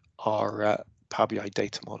into our Power BI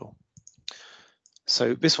data model.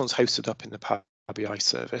 So this one's hosted up in the Power BI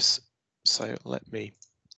service. So let me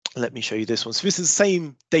show you this one. So this is the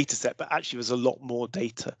same data set, but actually there's a lot more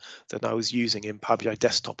data than I was using in Power BI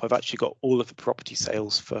Desktop. I've actually got all of the property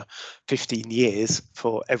sales for 15 years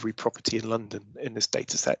for every property in London in this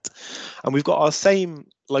data set. And we've got our same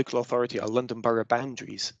local authority, our London borough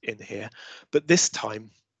boundaries in here, but this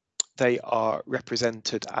time they are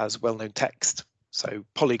represented as well-known text, so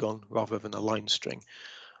polygon rather than a line string.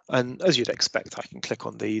 And as you'd expect, I can click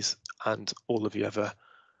on these and all of the other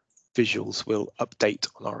visuals will update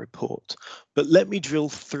on our report. But let me drill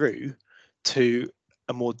through to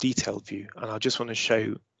a more detailed view, and I just want to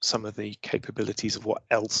show some of the capabilities of what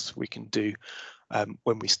else we can do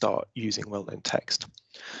when we start using well-known text.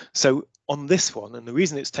 So on this one, and the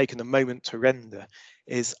reason it's taken a moment to render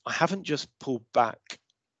is I haven't just pulled back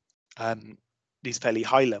these fairly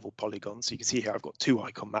high-level polygons. So you can see here I've got 2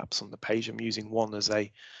 icon maps on the page. I'm using one as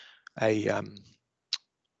a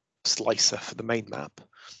slicer for the main map,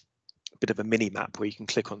 a bit of a mini map where you can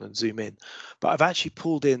click on and zoom in. But I've actually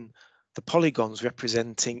pulled in the polygons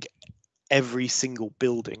representing every single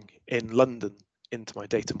building in London into my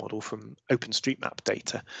data model from OpenStreetMap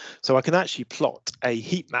data. So I can actually plot a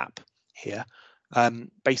heat map here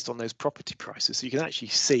based on those property prices. So you can actually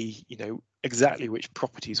see, exactly which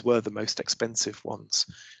properties were the most expensive ones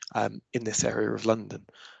in this area of London.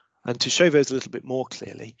 And to show those a little bit more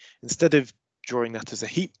clearly, instead of drawing that as a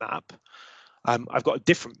heat map, I've got a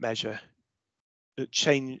different measure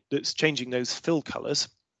that's changing those fill colors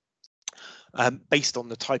based on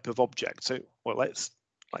the type of object. So, well, let's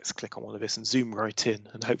click on one of this and zoom right in,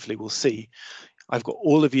 and hopefully we'll see I've got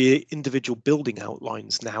all of the individual building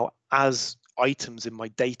outlines now as items in my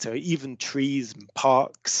data, even trees and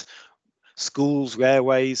parks, schools,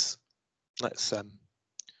 railways. Let's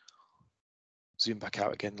zoom back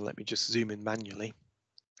out again and let me just zoom in manually,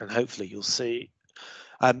 and hopefully you'll see.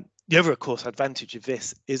 The other, of course, advantage of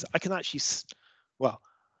this is I can actually,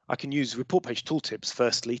 I can use report page tooltips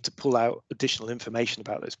firstly to pull out additional information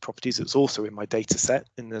about those properties that's also in my data set.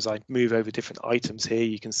 And as I move over different items here,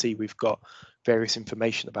 you can see we've got various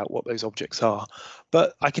information about what those objects are.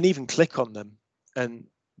 But I can even click on them and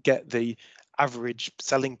get the average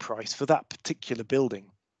selling price for that particular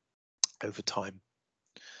building over time.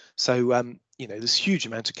 So, there's a huge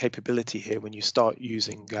amount of capability here when you start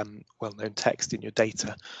using well-known text in your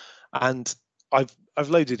data. And I've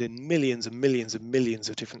loaded in millions and millions and millions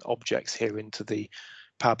of different objects here into the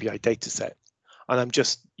Power BI dataset, and I'm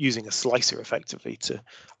just using a slicer effectively to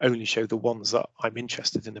only show the ones that I'm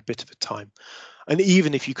interested in a bit of a time. And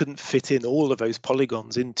even if you couldn't fit in all of those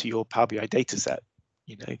polygons into your Power BI dataset,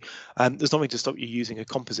 there's nothing to stop you using a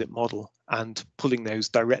composite model and pulling those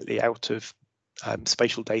directly out of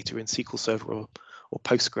spatial data in SQL Server or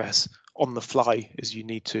Postgres on the fly as you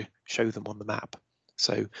need to show them on the map.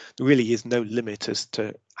 So there really is no limit as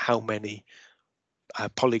to how many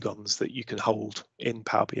polygons that you can hold in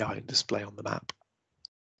Power BI and display on the map.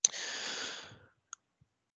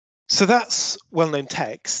 So that's well-known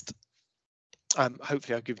text.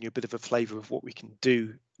 Hopefully I've given you a bit of a flavour of what we can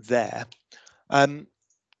do there.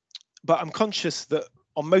 But I'm conscious that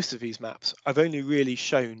on most of these maps, I've only really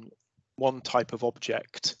shown one type of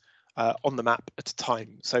object on the map at a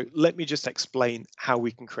time. So let me just explain how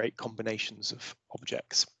we can create combinations of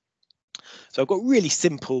objects. So I've got a really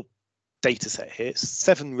simple data set here. It's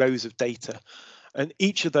 7 rows of data, and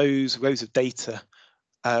each of those rows of data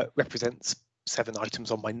represents 7 items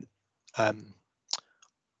on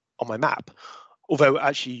my map. Although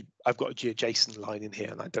actually I've got a GeoJSON line in here,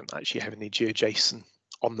 and I don't actually have any GeoJSON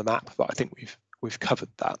on the map, but I think we've covered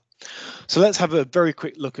that. So let's have a very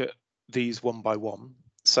quick look at these one by one.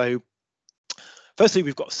 So firstly,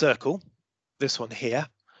 we've got a circle, this one here.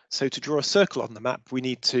 So to draw a circle on the map, we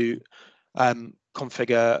need to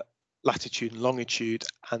configure latitude and longitude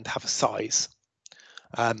and have a size.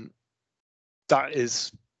 That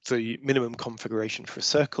is the minimum configuration for a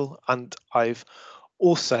circle. And I've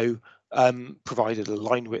also provided a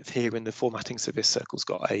line width here in the formatting. So this circle's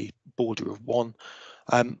got a border of 1.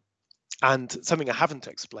 And something I haven't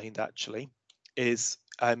explained actually is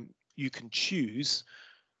you can choose,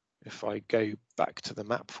 if I go back to the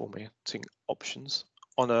map formatting options,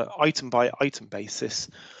 on an item by item basis,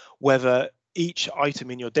 whether each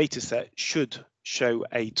item in your data set should show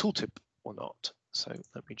a tooltip or not. So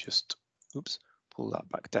let me just, pull that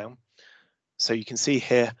back down. So you can see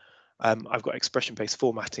here, I've got expression-based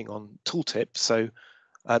formatting on tooltip. So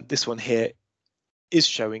this one here is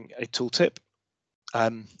showing a tooltip,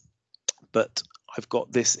 but I've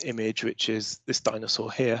got this image, which is this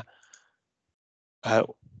dinosaur here,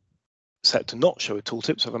 set to not show a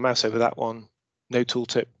tooltip. So if I mouse over that one, no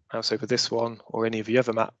tooltip, mouse over this one, or any of the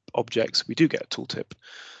other map objects, we do get a tooltip.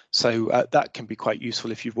 So that can be quite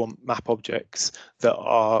useful if you want map objects that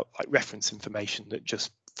are like reference information that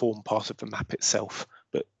just form part of the map itself,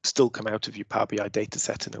 but still come out of your Power BI data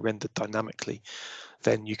set and are rendered dynamically.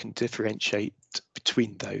 Then you can differentiate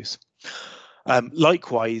between those.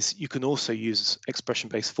 Likewise, you can also use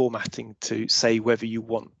expression-based formatting to say whether you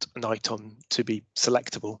want an item to be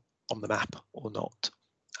selectable on the map or not.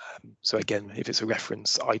 So again, if it's a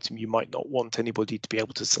reference item, you might not want anybody to be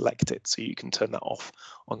able to select it, so you can turn that off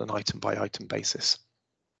on an item by item basis.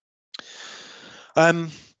 So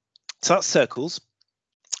that's circles.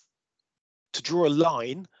 to draw a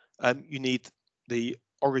line, you need the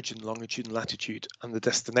origin longitude and latitude and the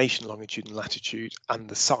destination longitude and latitude and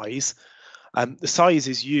the size. The size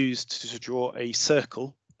is used to draw a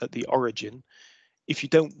circle at the origin. If you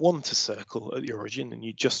don't want a circle at the origin and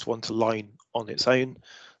you just want a line on its own,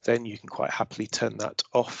 then you can quite happily turn that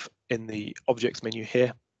off in the objects menu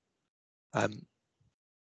here. And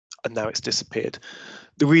now it's disappeared.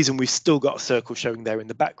 The reason we've still got a circle showing there in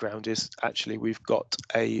the background is actually we've got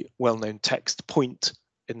a well-known text point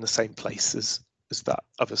in the same place as that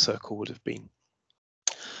other circle would have been.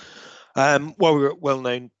 While we're at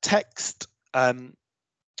well-known text, in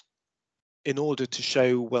order to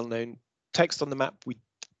show well-known text on the map, we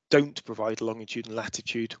don't provide longitude and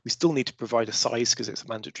latitude. We still need to provide a size because it's a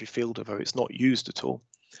mandatory field, although it's not used at all.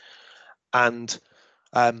 And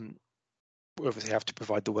we obviously have to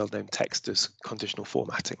provide the well-known text as conditional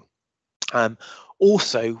formatting.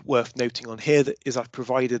 Also worth noting on here that is I've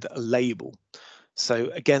provided a label. So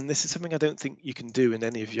again, this is something I don't think you can do in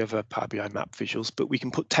any of your other Power BI map visuals, but we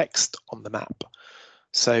can put text on the map.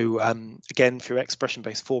 So again, for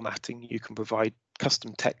expression-based formatting, you can provide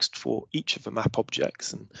custom text for each of the map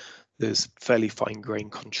objects, and there's fairly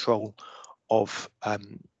fine-grained control of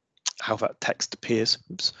how that text appears.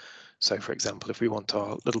 Oops. So for example, if we want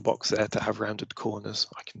our little box there to have rounded corners,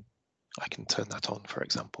 I can turn that on, for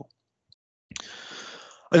example.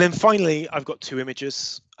 And then finally, I've got two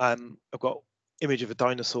images. I've got image of a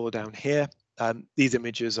dinosaur down here. These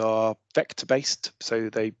images are vector-based, so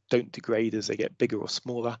they don't degrade as they get bigger or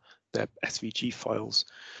smaller. They're SVG files.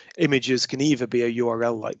 Images can either be a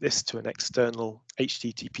URL like this to an external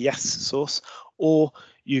HTTPS source, or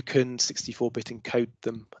you can 64-bit encode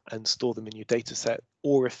them and store them in your data set,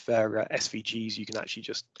 or if they're SVGs, you can actually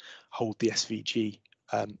just hold the SVG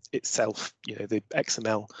itself, you know, the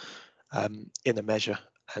XML in a measure,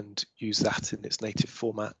 and use that in its native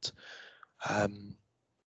format.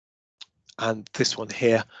 And this one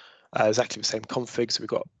here is exactly the same config. So we've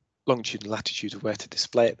got longitude and latitude of where to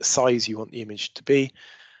display it, the size you want the image to be,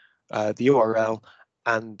 the URL,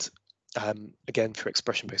 and again, for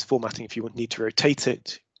expression-based formatting, if you need to rotate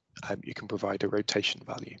it, you can provide a rotation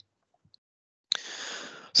value.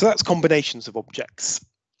 So that's combinations of objects.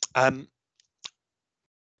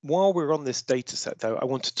 While we're on this data set, though, I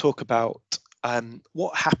want to talk about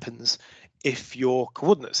what happens if your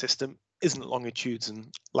coordinate system isn't longitudes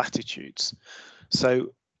and latitudes.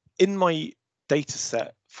 So in my data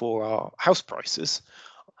set for our house prices,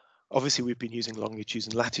 obviously we've been using longitudes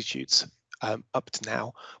and latitudes up to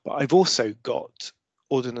now, but I've also got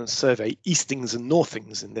Ordnance Survey eastings and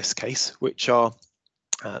northings in this case, which are,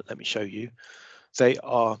 let me show you, they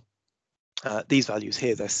are these values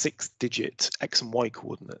here, they're 6-digit X and Y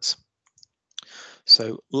coordinates.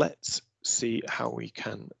 So let's see how we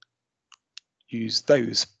can use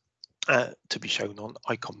those to be shown on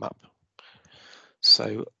icon map.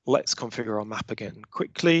 So let's configure our map again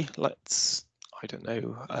quickly. Let's, I don't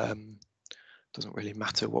know, doesn't really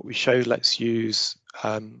matter what we show. Let's use,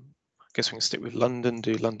 I guess we can stick with London,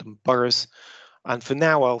 do London boroughs. And for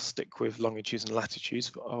now, I'll stick with longitudes and latitudes,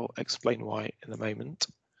 but I'll explain why in a moment.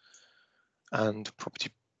 And property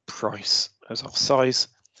price as our size.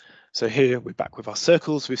 So here we're back with our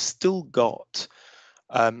circles. We've still got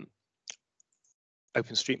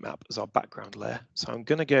OpenStreetMap as our background layer. So I'm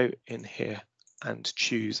going to go in here and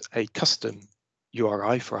choose a custom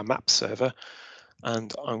URI for our map server.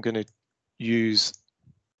 And I'm going to use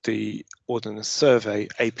the Ordnance Survey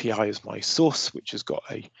API as my source, which has got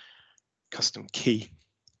a custom key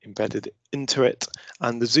embedded into it.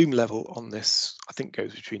 And the zoom level on this, I think,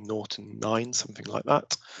 goes between 0 and 9, something like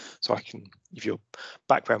that. So I can, if your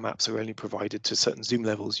background maps are only provided to certain zoom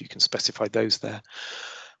levels, you can specify those there.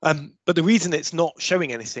 But the reason it's not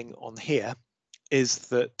showing anything on here is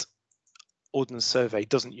that Ordnance Survey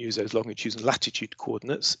doesn't use those longitude and latitude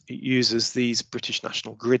coordinates. It uses these British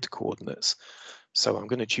National Grid coordinates. So I'm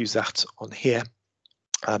going to choose that on here.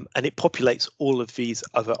 And it populates all of these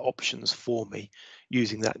other options for me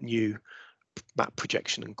using that new map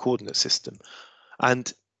projection and coordinate system.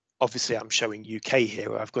 And obviously I'm showing UK here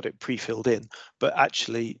where I've got it pre-filled in, but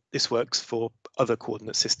actually this works for other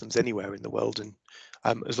coordinate systems anywhere in the world.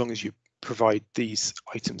 And as long as you provide these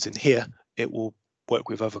items in here, it will work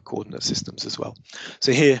with other coordinate systems as well.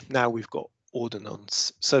 So here now we've got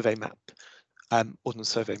Ordnance Survey map, Ordnance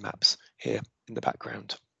Survey maps here in the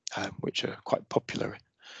background, which are quite popular,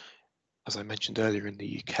 as I mentioned earlier, in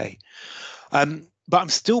the UK. But I'm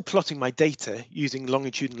still plotting my data using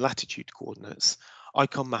longitude and latitude coordinates.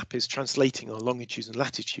 Icon map is translating our longitudes and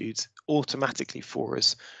latitudes automatically for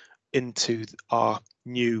us into our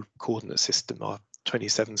new coordinate system, our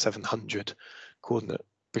 27700 coordinate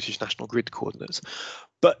British National Grid coordinates.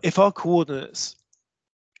 But if our coordinates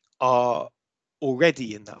are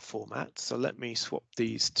already in that format, so let me swap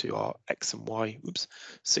these to our X and Y,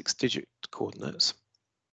 6-digit coordinates,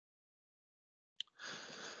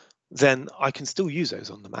 then I can still use those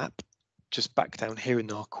on the map. Just back down here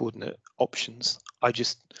in our coordinate options, I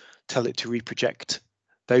just tell it to reproject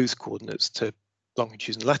those coordinates to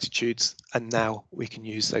longitudes and latitudes, and now we can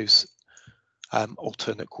use those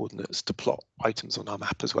alternate coordinates to plot items on our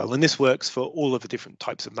map as well. And this works for all of the different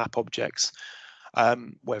types of map objects,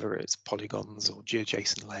 whether it's polygons or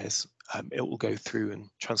GeoJSON layers. It will go through and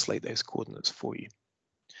translate those coordinates for you.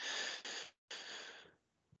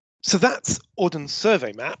 So that's Ordnance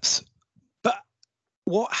Survey maps. But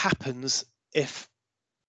what happens if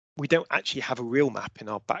we don't actually have a real map in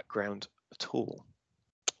our background at all?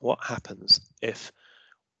 What happens if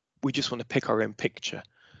we just want to pick our own picture?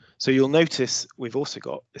 So you'll notice we've also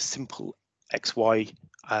got a simple XY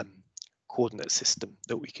coordinate system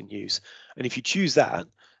that we can use. And if you choose that,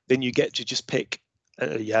 then you get to just pick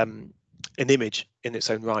an image in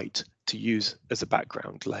its own right to use as a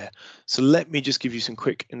background layer. So let me just give you some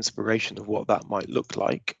quick inspiration of what that might look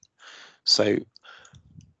like. So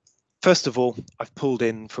first of all, I've pulled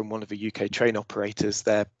in from one of the UK train operators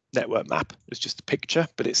their network map. It's just a picture,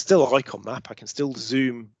 but it's still an icon map. I can still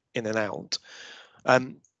zoom in and out.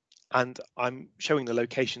 And I'm showing the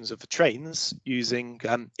locations of the trains using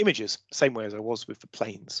images, same way as I was with the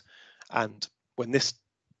planes. And when this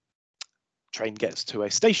train gets to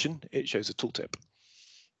a station, it shows a tooltip,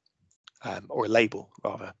 or a label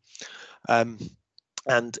rather.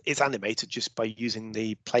 And it's animated just by using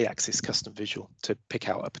the play axis custom visual to pick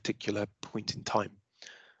out a particular point in time.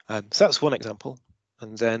 So that's one example.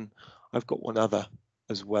 And then I've got one other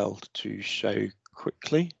as well to show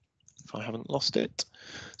quickly, if I haven't lost it.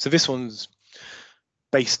 So this one's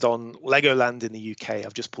based on Legoland in the UK.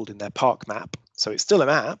 I've just pulled in their park map. So it's still a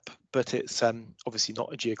map, but it's obviously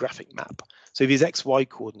not a geographic map. So these XY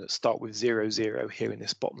coordinates start with 0, 0 here in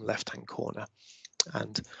this bottom left-hand corner.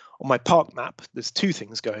 And on my park map, there's two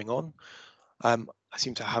things going on. I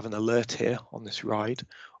seem to have an alert here on this ride,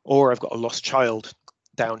 or I've got a lost child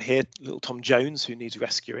down here, little Tom Jones, who needs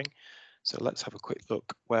rescuing. So let's have a quick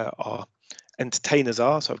look where our entertainers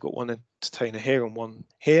are. So I've got one entertainer here and one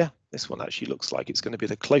here. This one actually looks like it's going to be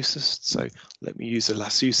the closest. So let me use a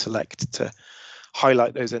lasso select to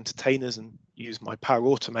highlight those entertainers and use my Power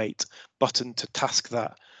Automate button to task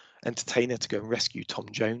that entertainer to go and rescue Tom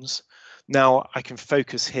Jones. Now I can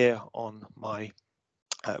focus here on my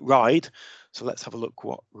ride. So let's have a look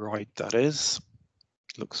what ride that is.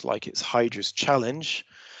 Looks like it's Hydra's Challenge.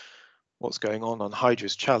 What's going on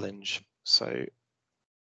Hydra's Challenge? So I've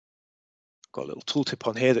got a little tooltip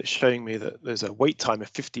on here that's showing me that there's a wait time of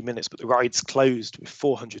 50 minutes, but the ride's closed with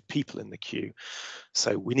 400 people in the queue.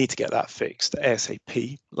 So we need to get that fixed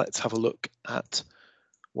ASAP. Let's have a look at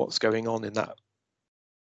what's going on in that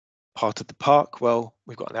part of the park. Well,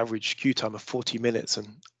 we've got an average queue time of 40 minutes and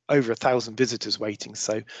over 1,000 visitors waiting.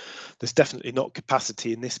 So there's definitely not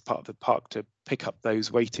capacity in this part of the park to pick up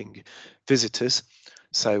those waiting visitors.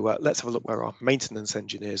 So let's have a look where our maintenance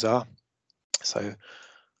engineers are. So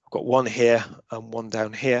I've got one here and one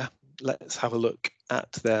down here. Let's have a look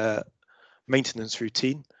at their maintenance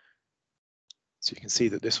routine. So you can see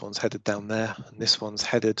that this one's headed down there and this one's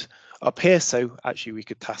headed up here. So actually we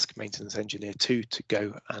could task maintenance engineer 2 to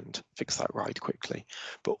go and fix that ride quickly.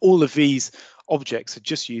 But all of these objects are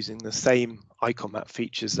just using the same icon map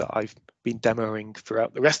features that I've been demoing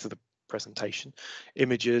throughout the rest of the presentation.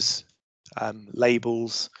 Images,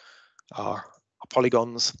 labels, our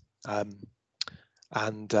polygons,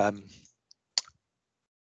 and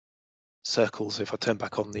circles. If I turn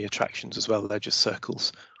back on the attractions as well, they're just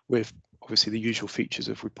circles with obviously the usual features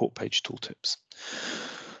of report page tooltips.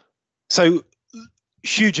 So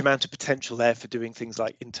huge amount of potential there for doing things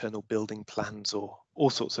like internal building plans or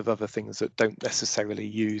all sorts of other things that don't necessarily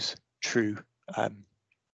use true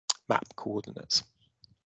map coordinates.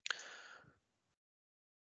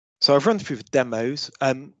 So I've run through the demos.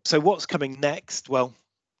 So what's coming next? Well,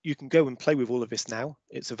 you can go and play with all of this now.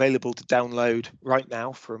 It's available to download right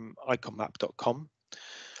now from iconmap.com.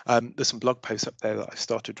 There's some blog posts up there that I've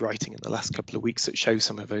started writing in the last couple of weeks that show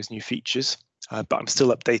some of those new features, but I'm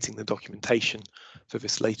still updating the documentation for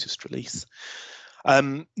this latest release.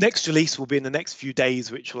 Next release will be in the next few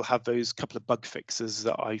days, which will have those couple of bug fixes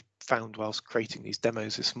that I found whilst creating these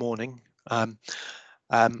demos this morning, and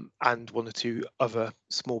one or two other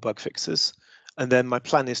small bug fixes. And then my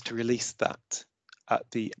plan is to release that at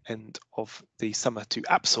the end of the summer to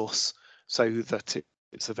AppSource so that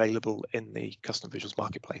it's available in the Custom Visuals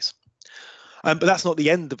Marketplace. But that's not the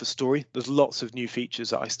end of the story. There's lots of new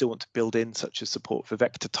features that I still want to build in, such as support for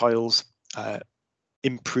vector tiles,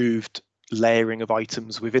 improved layering of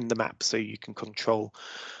items within the map so you can control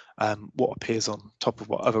what appears on top of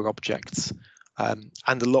what other objects, and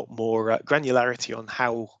a lot more granularity on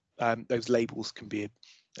how those labels can be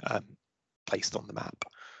placed on the map.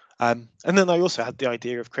 And then I also had the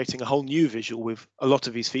idea of creating a whole new visual with a lot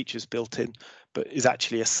of these features built in, but is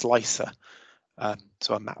actually a slicer,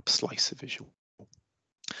 so a map slicer visual.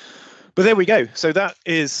 But there we go. So that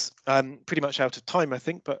is pretty much out of time, I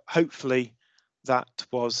think, but hopefully that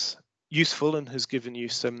was useful and has given you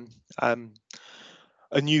some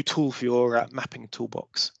a new tool for your mapping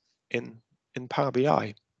toolbox in Power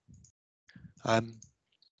BI.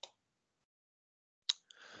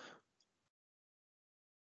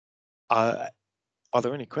 Are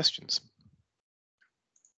there any questions?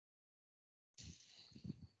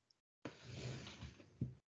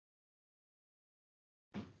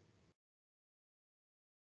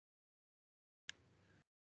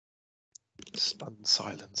 Stunned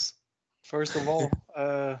silence. First of all,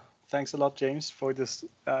 thanks a lot, James, for this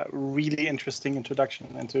really interesting introduction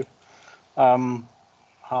into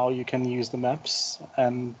how you can use the maps.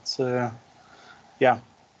 And yeah,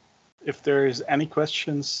 if there's any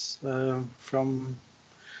questions from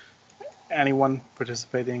anyone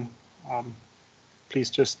participating, please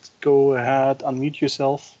just go ahead, unmute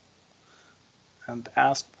yourself, and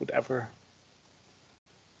ask whatever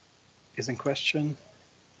is in question.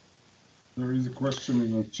 There is a question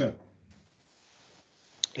in the chat.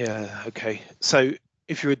 Yeah, okay. So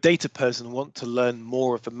if you're a data person and want to learn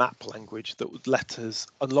more of the map language that would let us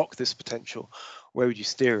unlock this potential, where would you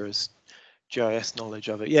steer us? GIS knowledge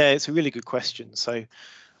of it? Yeah, it's a really good question. So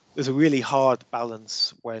there's a really hard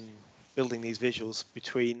balance when building these visuals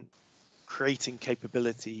between creating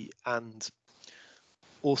capability and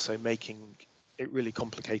also making it really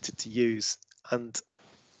complicated to use. And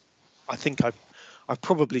I think I've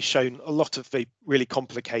probably shown a lot of the really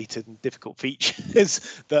complicated and difficult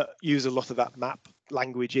features that use a lot of that map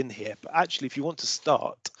language in here. But actually, if you want to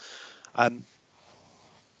start,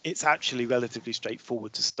 it's actually relatively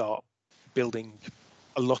straightforward to start building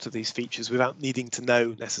a lot of these features without needing to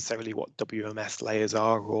know necessarily what WMS layers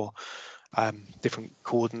are or different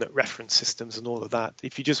coordinate reference systems and all of that.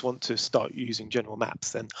 If you just want to start using general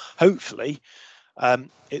maps, then hopefully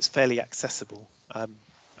it's fairly accessible.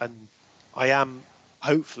 And I am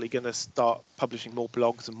hopefully going to start publishing more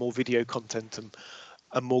blogs and more video content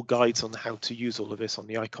and more guides on how to use all of this on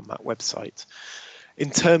the Icon Map website. In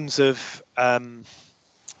terms of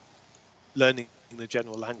learning the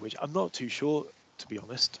general language, I'm not too sure, to be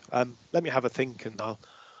honest. Let me have a think, and I'll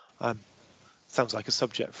sounds like a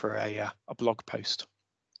subject for a blog post.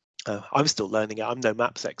 I'm still learning it. I'm no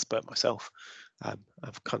maps expert myself.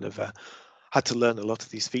 I've kind of had to learn a lot of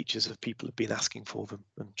these features if people have been asking for them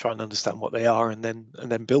and try and understand what they are and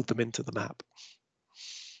then build them into the map.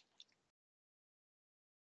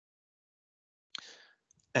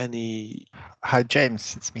 Any? Hi,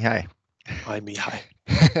 James. It's me. Hi. Hi, me. Hi.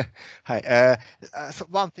 Hi. So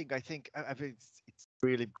one thing I think it's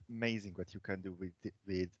really amazing what you can do with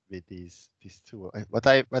this tool. What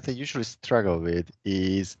I usually struggle with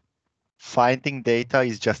is finding data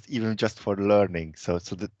is just for learning. So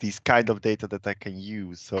that these kind of data that I can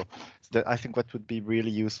use. So that I think what would be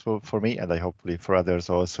really useful for me, and I hopefully for others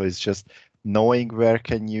also, is just knowing where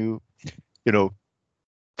can you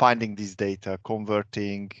finding this data,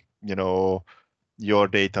 converting, your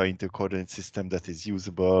data into a coordinate system that is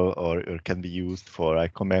usable or can be used for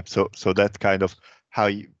Icon Map. So that's kind of how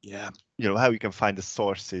you how you can find the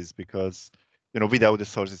sources, because without the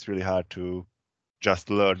source it's really hard to just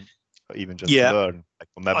learn, even just learn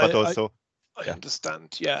Icon Map. But also I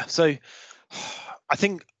understand. Yeah. So I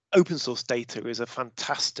think open source data is a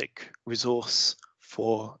fantastic resource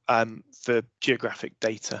for geographic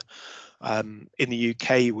data. In the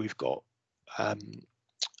UK, we've got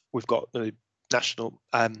the National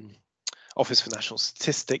Office for National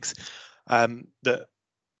Statistics that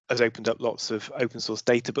has opened up lots of open source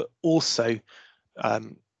data, but also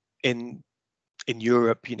in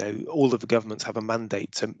Europe, all of the governments have a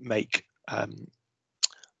mandate to make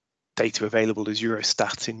data available as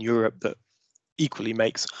Eurostat in Europe that equally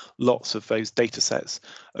makes lots of those data sets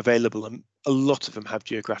available, and a lot of them have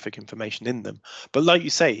geographic information in them. But like you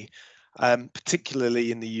say,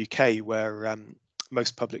 particularly in the UK, where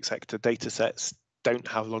most public sector data sets don't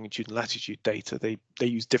have longitude and latitude data, they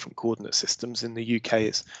use different coordinate systems. In the UK,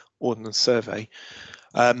 it's Ordnance Survey.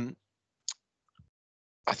 I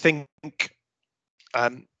think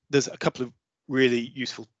there's a couple of really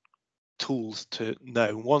useful tools to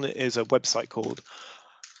know. One is a website called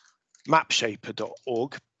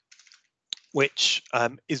mapshaper.org, which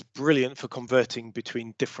is brilliant for converting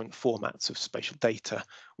between different formats of spatial data,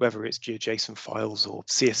 whether it's GeoJSON files or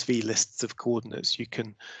CSV lists of coordinates. You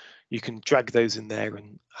can drag those in there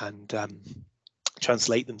and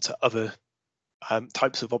translate them to other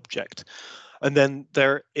types of object. And then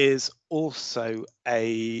there is also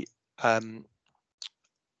a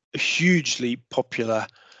hugely popular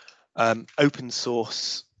open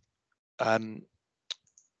source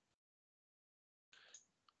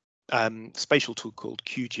spatial tool called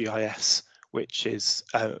QGIS, which is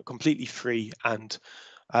completely free and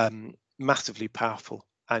massively powerful.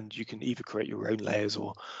 And you can either create your own layers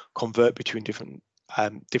or convert between different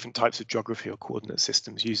types of geography or coordinate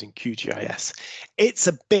systems using QGIS. It's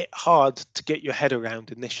a bit hard to get your head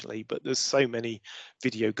around initially, but there's so many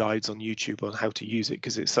video guides on YouTube on how to use it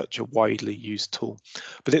because it's such a widely used tool.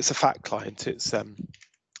 But it's a fat client. It's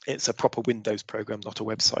a proper Windows program, not a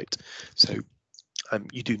website. So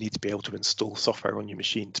you do need to be able to install software on your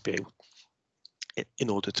machine to be able, in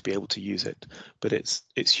order to be able to use it. But it's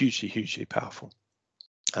hugely powerful.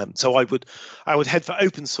 So I would head for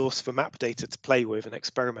open source for map data to play with and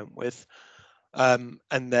experiment with, and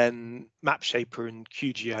then MapShaper and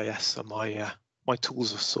QGIS are my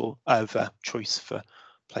tools of choice for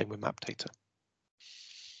playing with map data.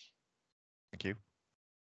 Thank you.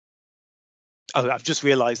 Oh, I've just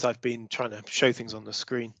realised I've been trying to show things on the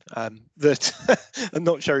screen that I'm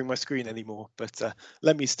not showing my screen anymore. But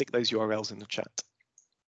let me stick those URLs in the chat.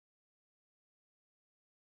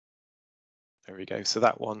 There we go. So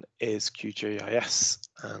that one is QGIS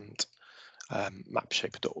and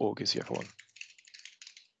mapshaper.org is the other one.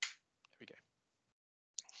 There we go.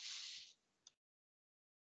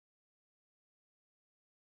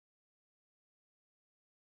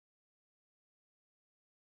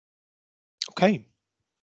 Okay.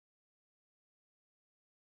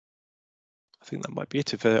 I think that might be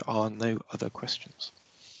it if there are no other questions.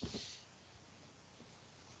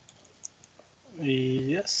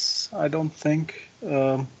 Yes, I don't think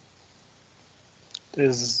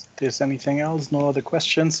there's anything else. No other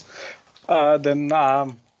questions. Then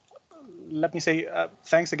let me say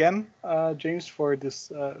thanks again, James, for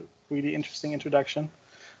this really interesting introduction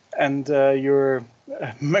and your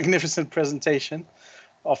magnificent presentation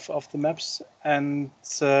of the maps. And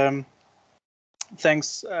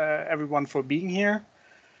thanks everyone for being here.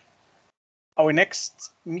 Our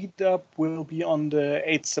next meetup will be on the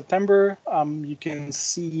 8th September. You can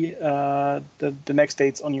see the next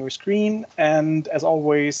dates on your screen. And as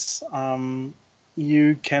always,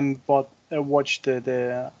 you can watch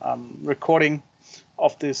the recording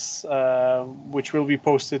of this, which will be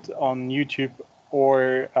posted on YouTube,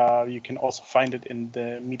 or you can also find it in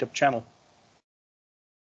the meetup channel.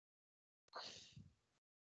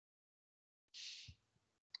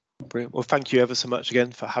 Brilliant. Well, thank you ever so much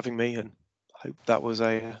again for having me, and I hope that was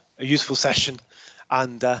a useful session.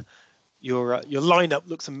 And your lineup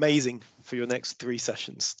looks amazing for your next 3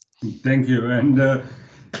 sessions. Thank you. And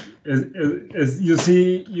as you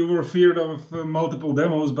see, you were feared of multiple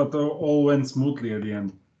demos, but all went smoothly at the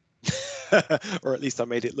end. Or at least I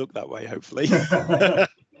made it look that way, hopefully.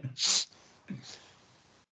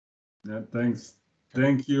 Yeah, thanks.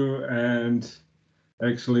 Thank you. And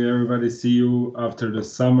actually, everybody, see you after the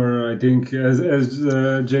summer. I think, as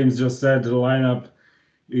James just said, the lineup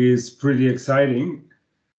is pretty exciting.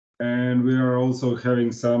 And we are also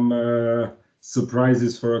having some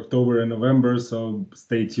surprises for October and November, so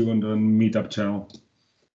stay tuned on Meetup channel.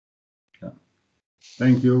 Yeah.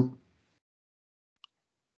 Thank you.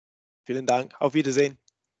 Vielen Dank. Auf Wiedersehen.